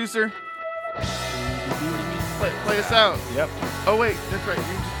out, producer. Play us out. Yep. Oh wait, that's right. You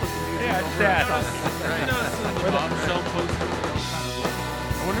just put the music Yeah, over that. it. Bombshell poster.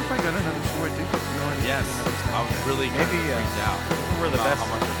 I wonder if I got another short. Yes. I was really Maybe, freaked out we're the about best. how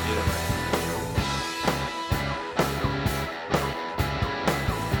much I did it.